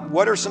God,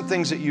 what are some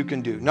things that you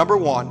can do? Number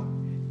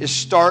 1 is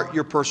start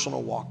your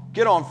personal walk.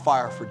 Get on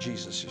fire for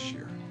Jesus this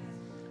year.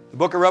 The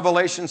book of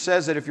Revelation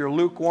says that if you're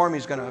lukewarm,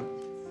 he's going to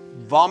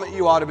vomit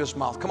you out of his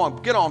mouth. Come on,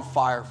 get on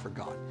fire for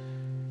God.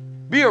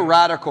 Be a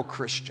radical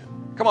Christian.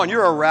 Come on,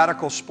 you're a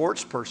radical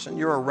sports person.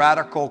 You're a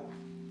radical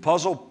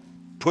puzzle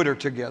putter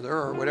together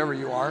or whatever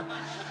you are.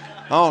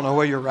 I don't know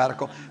where you're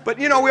radical. But,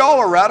 we all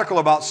are radical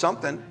about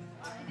something.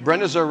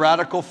 Brenda's a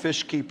radical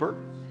fish keeper.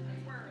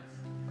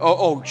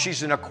 Oh,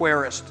 she's an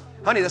aquarist.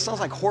 Honey, that sounds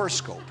like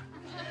horoscope.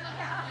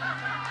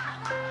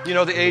 You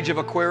know the age of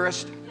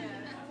aquarist?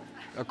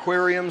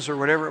 Aquariums or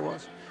whatever it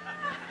was.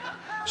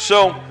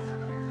 So,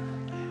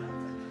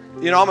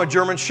 I'm a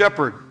German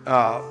Shepherd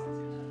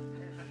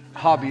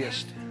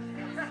hobbyist.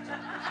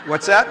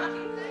 What's that?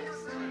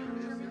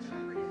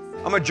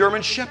 I'm a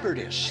German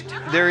Shepherdist.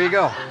 There you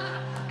go.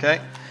 Okay?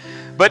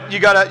 But you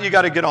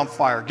gotta get on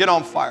fire. Get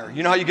on fire.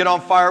 You know how you get on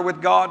fire with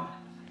God?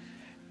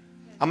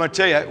 I'm going to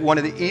tell you one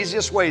of the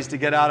easiest ways to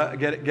get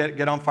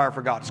on fire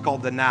for God. It's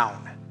called the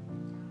noun.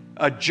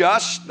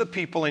 Adjust the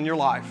people in your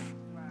life.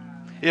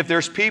 If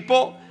there's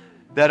people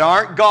that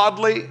aren't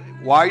godly,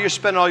 why are you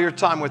spending all your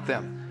time with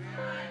them?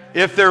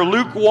 If they're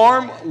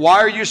lukewarm, why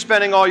are you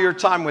spending all your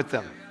time with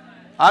them?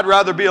 I'd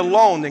rather be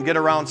alone than get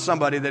around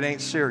somebody that ain't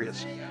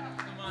serious.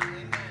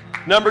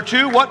 Number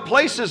 2, what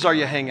places are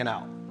you hanging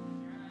out?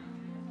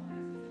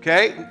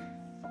 Okay?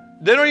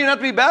 They don't even have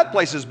to be bad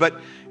places, but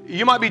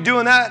you might be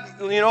doing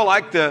that,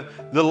 like the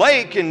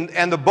lake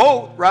and the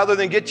boat, rather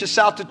than get you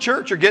south to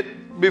church or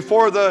get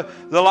before the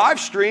live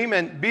stream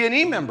and be an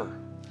e-member.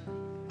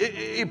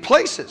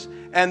 Places.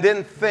 And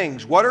then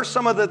things. What are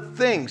some of the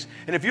things?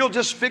 And if you'll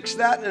just fix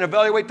that and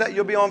evaluate that,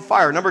 you'll be on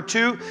fire. Number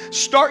 2,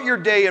 start your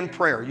day in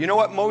prayer. You know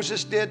what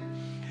Moses did?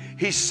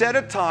 He set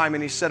a time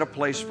and he set a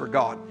place for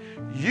God.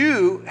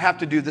 You have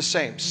to do the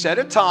same. Set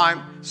a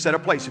time, set a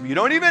place. If you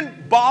don't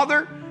even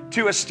bother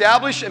to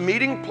establish a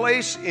meeting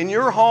place in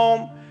your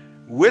home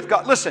with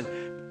God.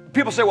 Listen,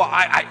 people say, well,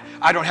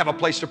 I don't have a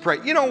place to pray.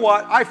 You know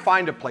what? I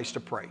find a place to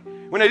pray.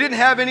 When I didn't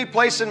have any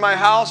place in my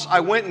house,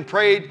 I went and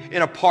prayed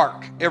in a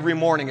park every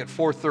morning at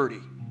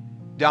 4:30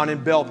 down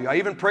in Bellevue. I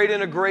even prayed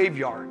in a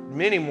graveyard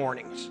many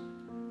mornings.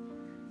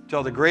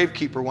 Until the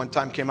gravekeeper one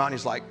time came out and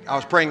he's like, I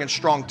was praying in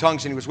strong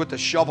tongues and he was with a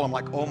shovel. I'm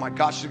like, oh my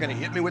gosh, he's going to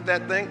hit me with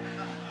that thing.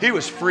 He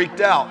was freaked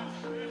out.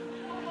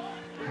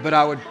 But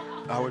I would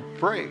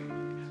pray.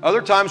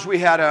 Other times we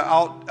had an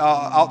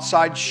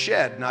outside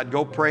shed and I'd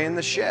go pray in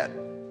the shed.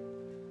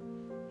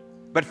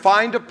 But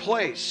find a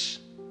place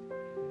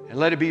and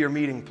let it be your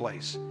meeting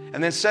place.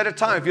 And then set a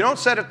time. If you don't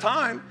set a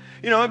time,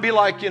 it'd be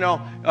like,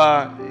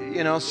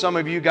 some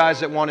of you guys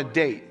that want to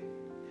date.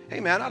 Hey,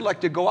 man, I'd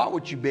like to go out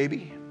with you,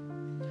 baby.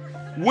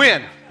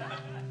 When?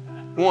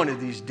 One of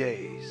these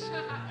days.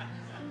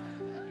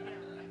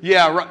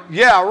 Yeah,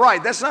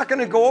 right. That's not going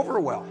to go over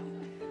well.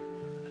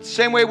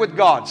 Same way with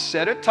God.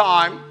 Set a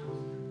time,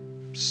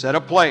 set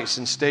a place,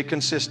 and stay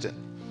consistent.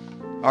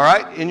 All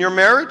right? In your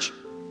marriage,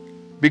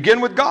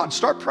 Begin with God.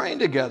 Start praying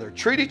together.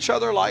 Treat each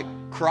other like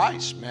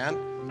Christ, man.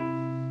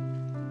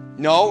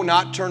 No,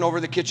 not turn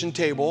over the kitchen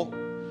table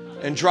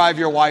and drive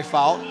your wife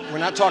out. We're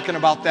not talking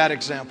about that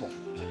example.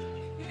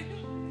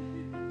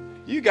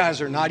 You guys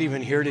are not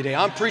even here today.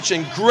 I'm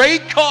preaching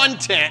great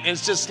content.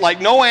 It's just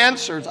like no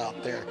answers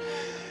out there.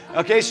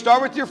 Okay,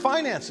 start with your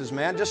finances,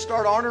 man. Just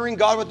start honoring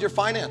God with your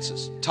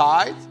finances.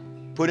 Tithe,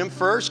 put Him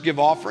first, give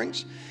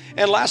offerings.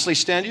 And lastly,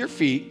 stand to your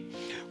feet.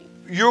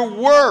 Your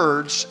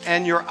words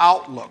and your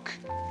outlook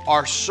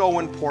are so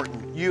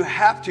important. You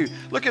have to.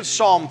 Look at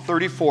Psalm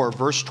 34,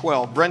 verse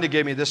 12. Brenda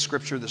gave me this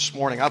scripture this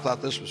morning. I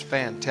thought this was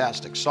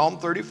fantastic. Psalm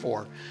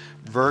 34,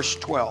 verse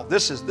 12.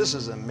 This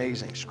is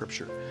amazing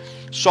scripture.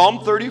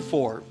 Psalm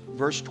 34,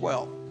 verse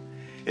 12.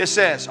 It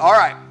says, all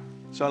right,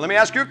 so let me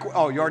ask you,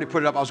 oh, you already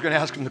put it up. I was going to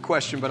ask him the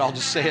question, but I'll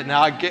just say it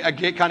now. I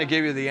kind of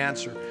gave you the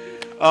answer.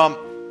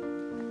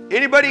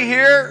 Anybody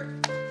here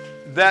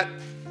that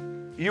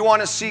you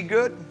want to see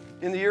good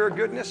in the year of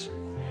goodness?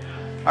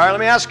 All right,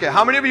 let me ask you,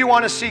 how many of you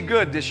want to see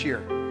good this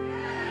year?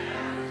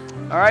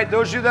 All right,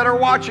 those of you that are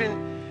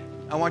watching,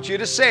 I want you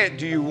to say it.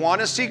 Do you want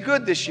to see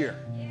good this year?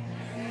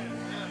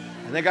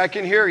 I think I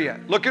can hear you.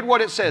 Look at what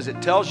it says.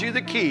 It tells you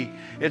the key.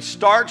 It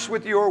starts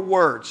with your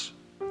words,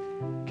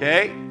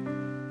 okay?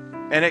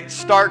 And it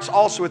starts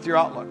also with your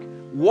outlook.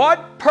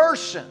 What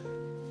person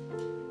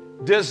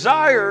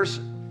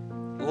desires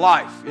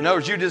life? In other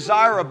words, you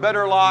desire a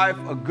better life,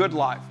 a good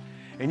life.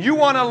 And you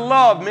want to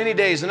love many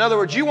days. In other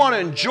words, you want to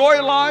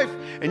enjoy life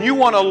and you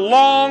want a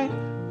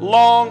long,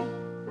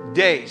 long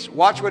days.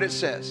 Watch what it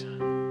says.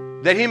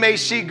 That he may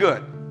see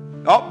good.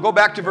 Oh, go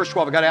back to verse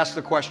 12. I've got to ask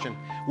the question.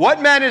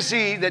 What man is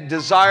he that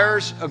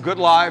desires a good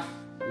life,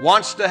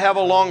 wants to have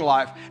a long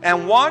life,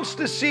 and wants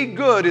to see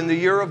good in the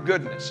year of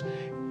goodness?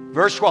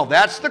 Verse 12,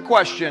 that's the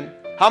question.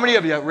 How many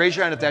of you? Raise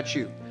your hand if that's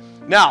you.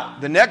 Now,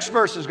 the next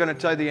verse is going to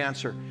tell you the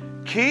answer.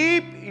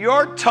 Keep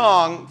your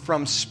tongue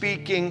from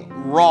speaking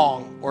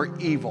wrong or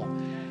evil,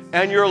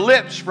 and your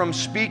lips from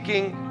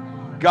speaking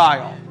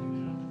guile.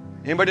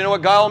 Anybody know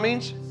what guile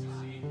means?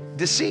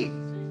 Deceit.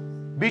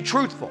 Be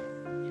truthful.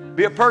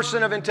 Be a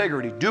person of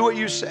integrity. Do what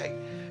you say.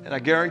 And I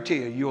guarantee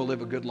you, you will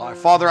live a good life.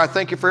 Father, I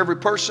thank you for every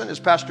person as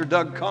Pastor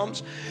Doug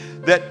comes,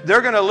 that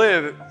they're going to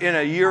live in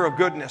a year of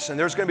goodness, and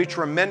there's going to be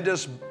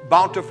tremendous,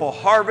 bountiful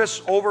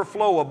harvest,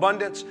 overflow,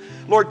 abundance.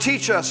 Lord,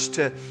 teach us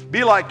to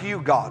be like you,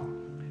 God.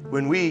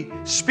 When we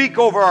speak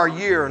over our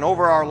year and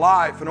over our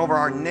life and over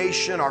our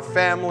nation, our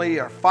family,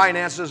 our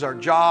finances, our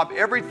job,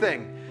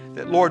 everything,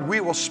 that, Lord, we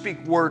will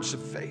speak words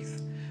of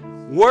faith.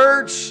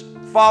 Words,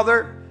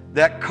 Father,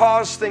 that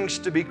cause things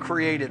to be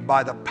created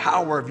by the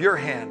power of your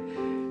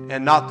hand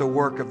and not the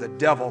work of the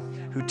devil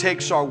who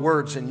takes our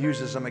words and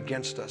uses them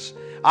against us.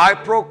 I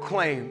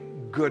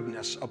proclaim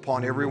goodness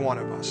upon every one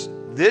of us.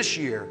 This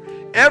year,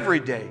 every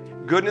day,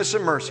 goodness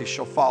and mercy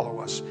shall follow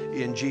us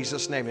in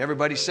Jesus' name.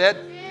 Everybody said?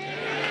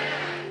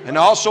 And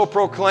also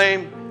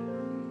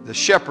proclaim the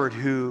shepherd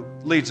who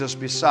leads us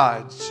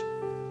besides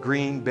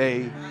green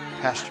bay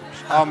pastures.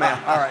 Oh,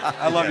 man. All right.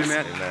 I love you,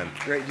 man. Amen.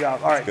 Great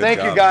job. All right.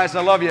 Thank you, guys.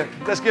 I love you.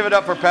 Let's give it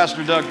up for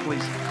Pastor Doug,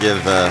 please. Give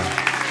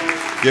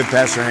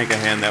Pastor Hank a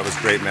hand. That was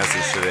a great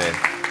message today.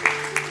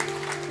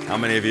 How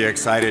many of you are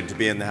excited to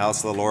be in the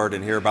house of the Lord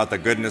and hear about the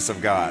goodness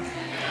of God?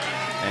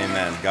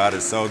 Amen. God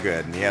is so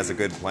good, and He has a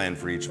good plan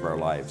for each of our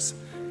lives.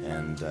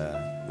 And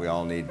we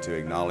all need to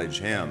acknowledge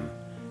Him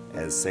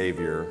as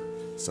Savior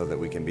so that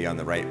we can be on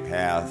the right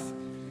path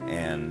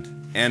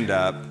and end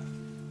up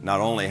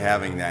not only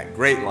having that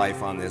great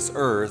life on this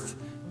earth,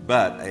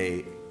 but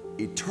an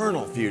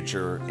eternal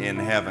future in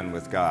heaven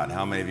with God.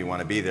 How many of you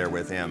want to be there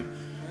with Him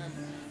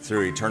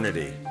through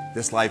eternity?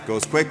 This life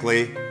goes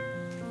quickly,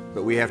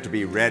 but we have to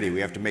be ready. We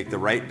have to make the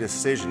right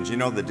decisions. You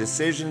know, the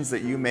decisions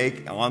that you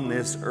make on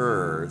this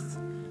earth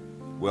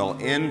will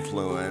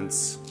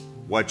influence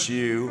what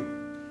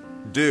you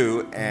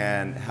do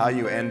and how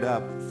you end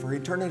up for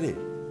eternity.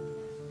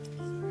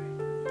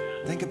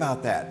 Think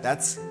about that.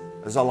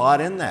 There's a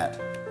lot in that.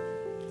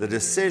 The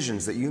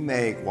decisions that you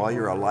make while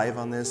you're alive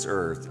on this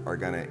earth are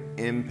going to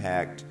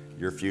impact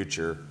your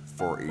future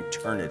for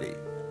eternity.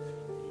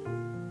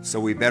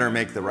 So we better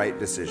make the right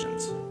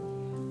decisions.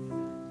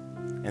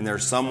 And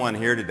there's someone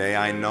here today,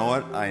 I know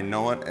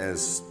it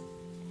as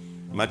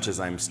much as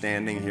I'm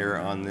standing here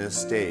on this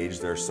stage,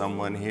 there's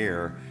someone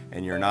here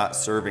and you're not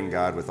serving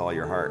God with all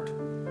your heart.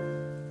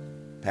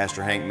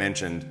 Pastor Hank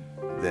mentioned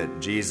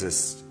that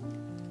Jesus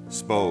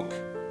spoke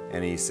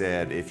and He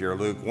said, if you're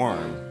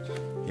lukewarm,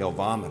 He'll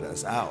vomit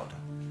us out.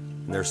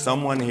 And there's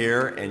someone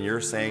here and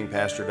you're saying,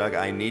 Pastor Doug,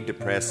 I need to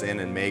press in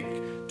and make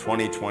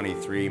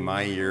 2023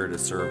 my year to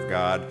serve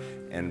God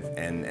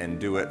and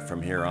do it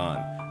from here on.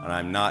 And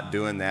I'm not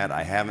doing that.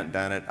 I haven't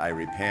done it. I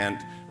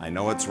repent. I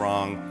know it's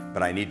wrong,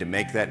 but I need to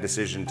make that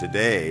decision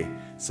today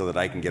so that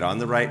I can get on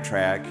the right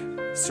track,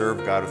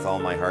 serve God with all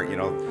my heart. You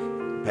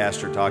know,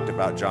 Pastor talked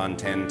about John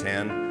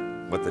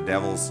 10:10, what the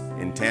devil's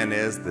intent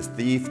is. The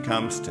thief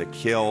comes to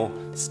kill,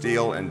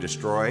 steal, and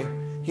destroy.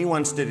 He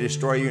wants to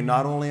destroy you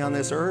not only on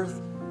this earth,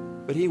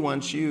 but he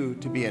wants you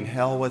to be in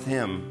hell with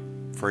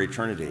him for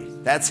eternity.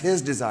 That's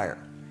his desire.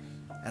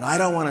 And I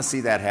don't want to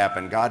see that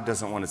happen. God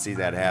doesn't want to see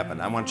that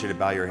happen. I want you to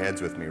bow your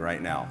heads with me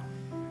right now.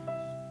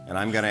 And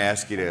I'm going to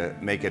ask you to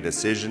make a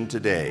decision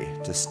today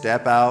to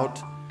step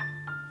out,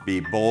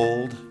 be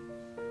bold,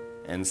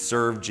 and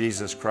serve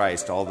Jesus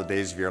Christ all the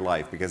days of your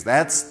life, because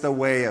that's the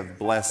way of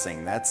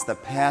blessing. That's the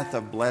path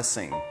of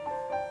blessing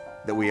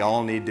that we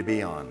all need to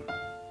be on.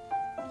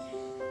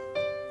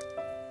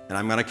 And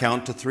I'm going to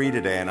count to 3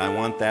 today, and I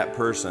want that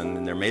person,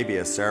 and there may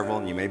be several,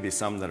 and you may be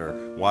some that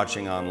are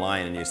watching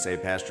online, and you say,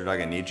 Pastor Doug,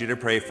 I need you to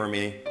pray for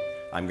me.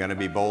 I'm going to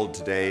be bold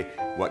today.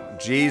 What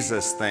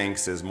Jesus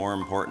thinks is more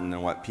important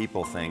than what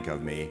people think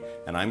of me,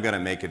 and I'm going to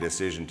make a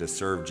decision to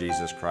serve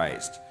Jesus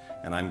Christ.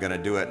 And I'm going to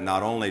do it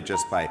not only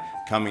just by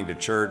coming to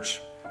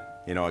church,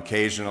 you know,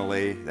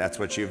 occasionally. That's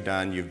what you've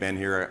done. You've been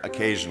here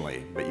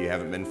occasionally, but you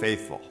haven't been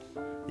faithful.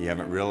 You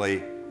haven't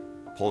really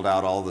pulled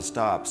out all the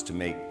stops to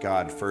make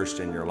God first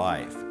in your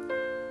life.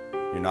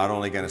 You're not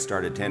only going to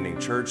start attending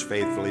church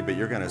faithfully, but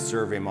you're going to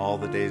serve Him all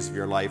the days of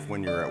your life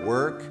when you're at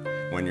work,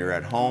 when you're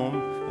at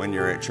home, when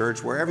you're at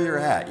church, wherever you're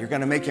at. You're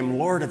going to make Him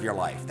Lord of your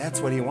life.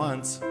 That's what He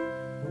wants.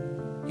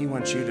 He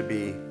wants you to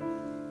be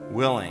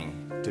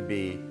willing to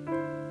be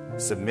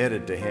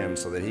submitted to Him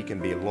so that He can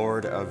be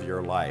Lord of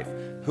your life.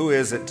 Who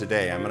is it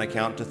today? I'm going to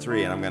count to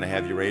 3, and I'm going to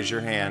have you raise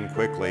your hand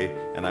quickly,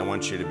 and I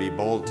want you to be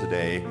bold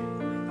today.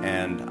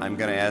 And I'm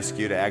going to ask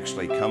you to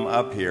actually come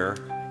up here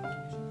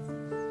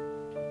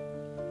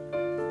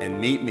and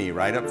meet me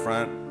right up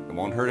front. It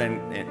won't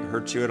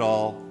hurt you at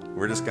all.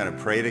 We're just going to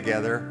pray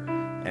together,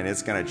 and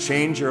it's going to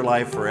change your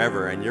life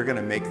forever, and you're going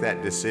to make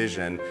that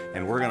decision,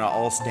 and we're going to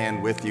all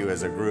stand with you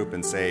as a group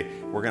and say,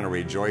 we're going to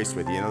rejoice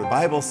with you. You know, the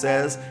Bible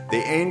says the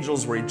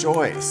angels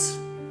rejoice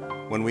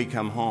when we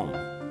come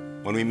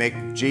home, when we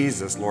make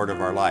Jesus Lord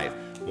of our life.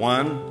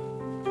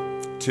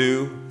 1,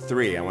 2,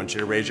 3. I want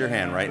you to raise your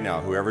hand right now.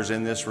 Whoever's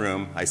in this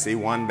room, I see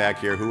 1 back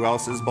here. Who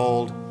else is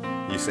bold?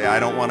 You say, I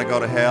don't want to go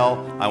to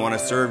hell. I want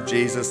to serve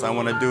Jesus. I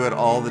want to do it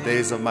all the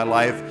days of my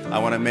life. I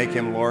want to make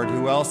Him Lord.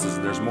 Who else is?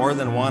 There's more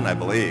than 1, I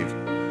believe.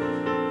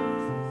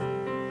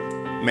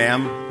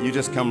 Ma'am, you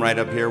just come right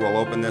up here. We'll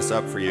open this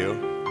up for you.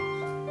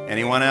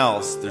 Anyone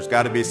else? There's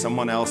got to be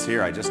someone else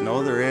here. I just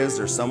know there is.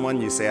 There's someone,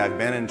 you say, I've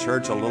been in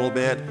church a little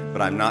bit, but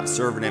I'm not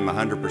serving Him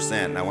 100%.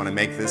 And I want to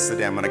make this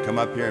today. I'm going to come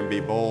up here and be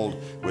bold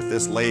with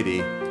this lady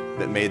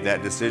that made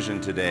that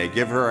decision today.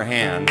 Give her a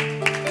hand.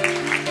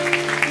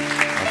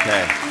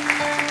 Okay.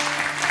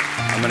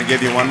 I'm going to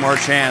give you one more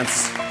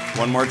chance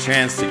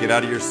to get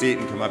out of your seat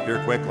and come up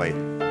here quickly.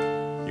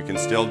 You can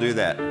still do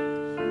that.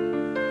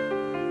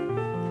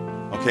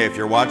 Okay, if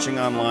you're watching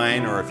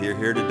online or if you're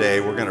here today,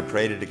 we're going to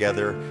pray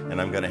together,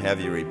 and I'm going to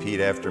have you repeat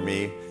after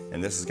me,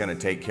 and this is going to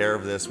take care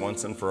of this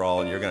once and for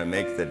all, and you're going to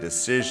make the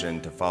decision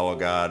to follow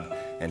God,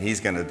 and He's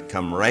going to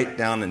come right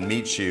down and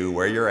meet you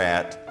where you're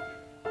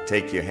at,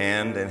 take you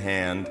hand in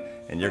hand,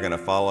 and you're going to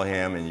follow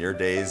Him, and your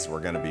days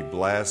were going to be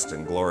blessed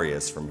and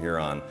glorious from here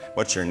on.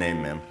 What's your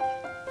name, ma'am?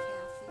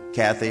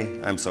 Kathy,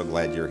 I'm so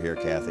glad you're here,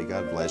 Kathy.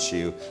 God bless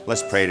you.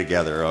 Let's pray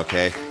together,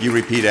 okay? You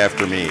repeat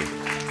after me.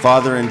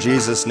 Father, in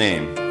Jesus'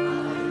 name,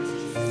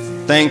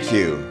 thank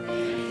you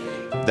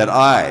that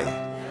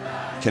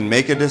I can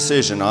make a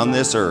decision on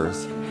this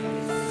earth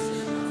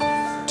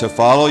to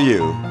follow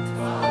you,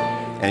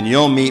 and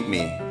you'll meet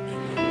me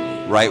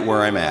right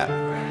where I'm at.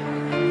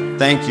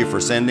 Thank you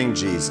for sending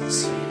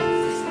Jesus.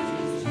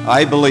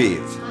 I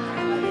believe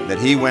that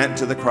He went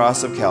to the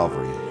cross of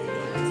Calvary.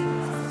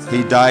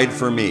 He died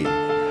for me.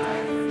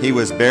 He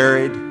was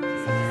buried,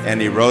 and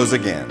He rose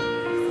again.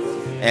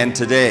 And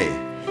today,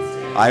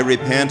 I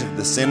repent of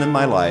the sin in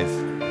my life.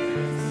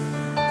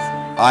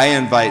 I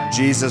invite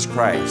Jesus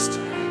Christ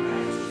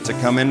to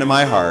come into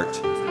my heart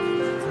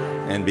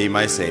and be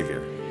my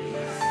Savior.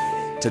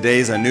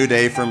 Today's a new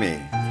day for me,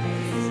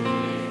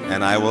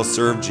 and I will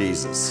serve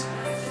Jesus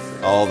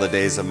all the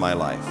days of my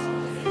life.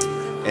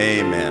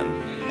 Amen.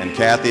 And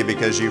Kathy,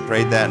 because you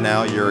prayed that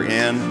now, you're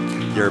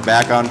in. You're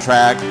back on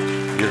track.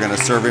 You're going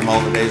to serve Him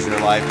all the days of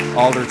your life.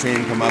 Altar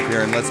team, come up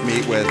here and let's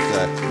meet with,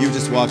 you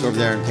just walk over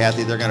there, and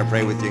Kathy, they're going to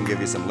pray with you and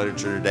give you some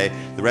literature today.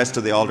 The rest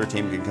of the altar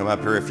team can come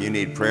up here if you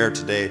need prayer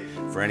today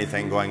for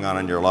anything going on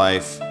in your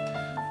life.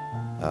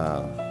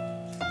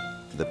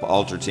 The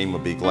altar team will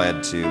be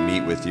glad to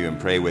meet with you and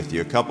pray with you.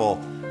 A couple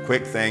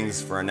quick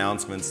things for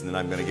announcements, and then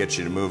I'm going to get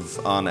you to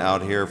move on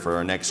out here for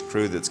our next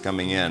crew that's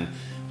coming in.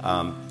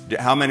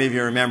 How many of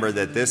you remember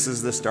that this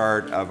is the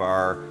start of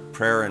our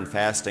prayer and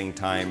fasting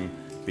time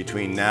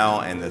between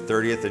now and the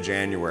 30th of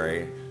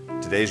January?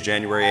 Today's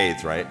January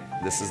 8th,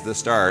 right? This is the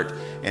start.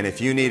 And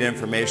if you need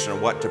information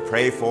on what to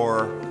pray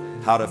for,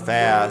 how to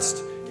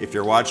fast, if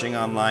you're watching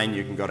online,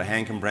 you can go to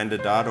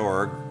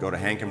hankandbrenda.org. Go to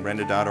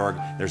hankandbrenda.org.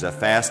 There's a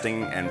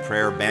fasting and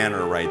prayer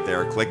banner right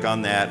there. Click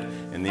on that,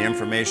 and the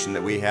information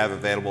that we have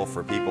available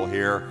for people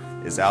here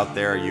is out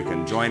there. You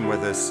can join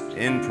with us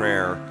in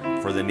prayer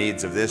for the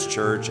needs of this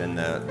church and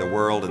the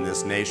world and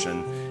this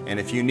nation. And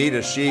if you need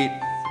a sheet,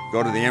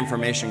 go to the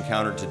information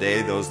counter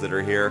today. Those that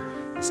are here,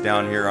 it's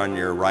down here on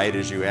your right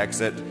as you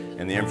exit.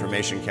 and the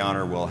information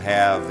counter will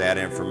have that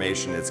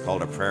information. It's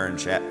called a prayer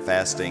and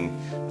fasting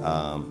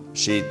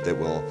sheet that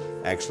will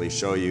actually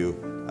show you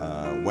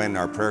when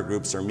our prayer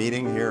groups are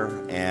meeting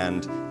here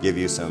and give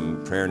you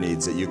some prayer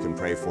needs that you can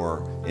pray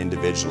for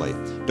individually.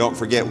 Don't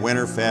forget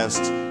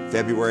Winterfest,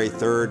 February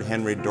 3rd,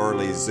 Henry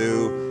Dorley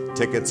Zoo.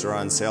 Tickets are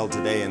on sale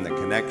today in the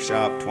Connect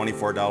shop,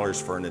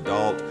 $24 for an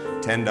adult,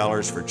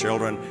 $10 for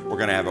children. We're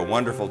going to have a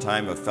wonderful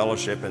time of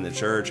fellowship in the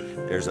church.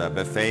 There's a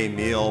buffet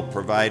meal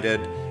provided.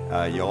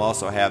 You'll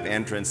also have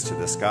entrance to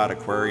the Scott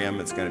Aquarium.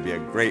 It's going to be a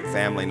great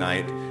family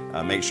night.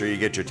 Make sure you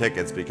get your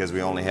tickets because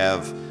we only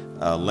have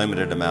a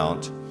limited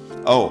amount.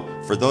 Oh,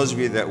 for those of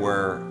you that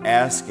were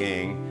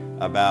asking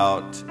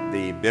about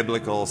the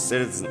biblical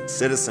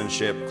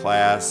citizenship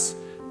class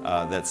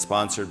that's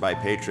sponsored by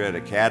Patriot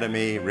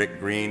Academy, Rick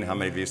Green, how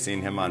many of you have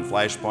seen him on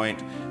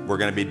Flashpoint? We're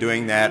going to be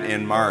doing that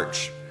in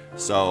March.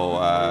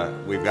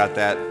 So we've got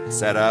that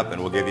set up,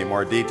 and we'll give you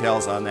more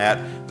details on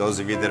that. Those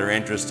of you that are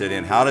interested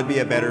in how to be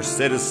a better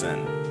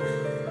citizen,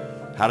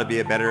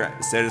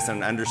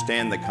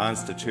 understand the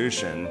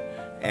Constitution,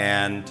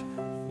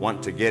 and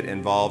want to get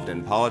involved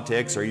in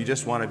politics, or you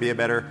just want to be a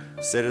better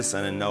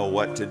citizen and know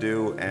what to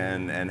do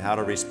and how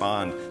to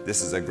respond,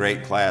 this is a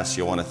great class.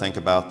 You'll want to think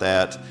about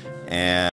that. And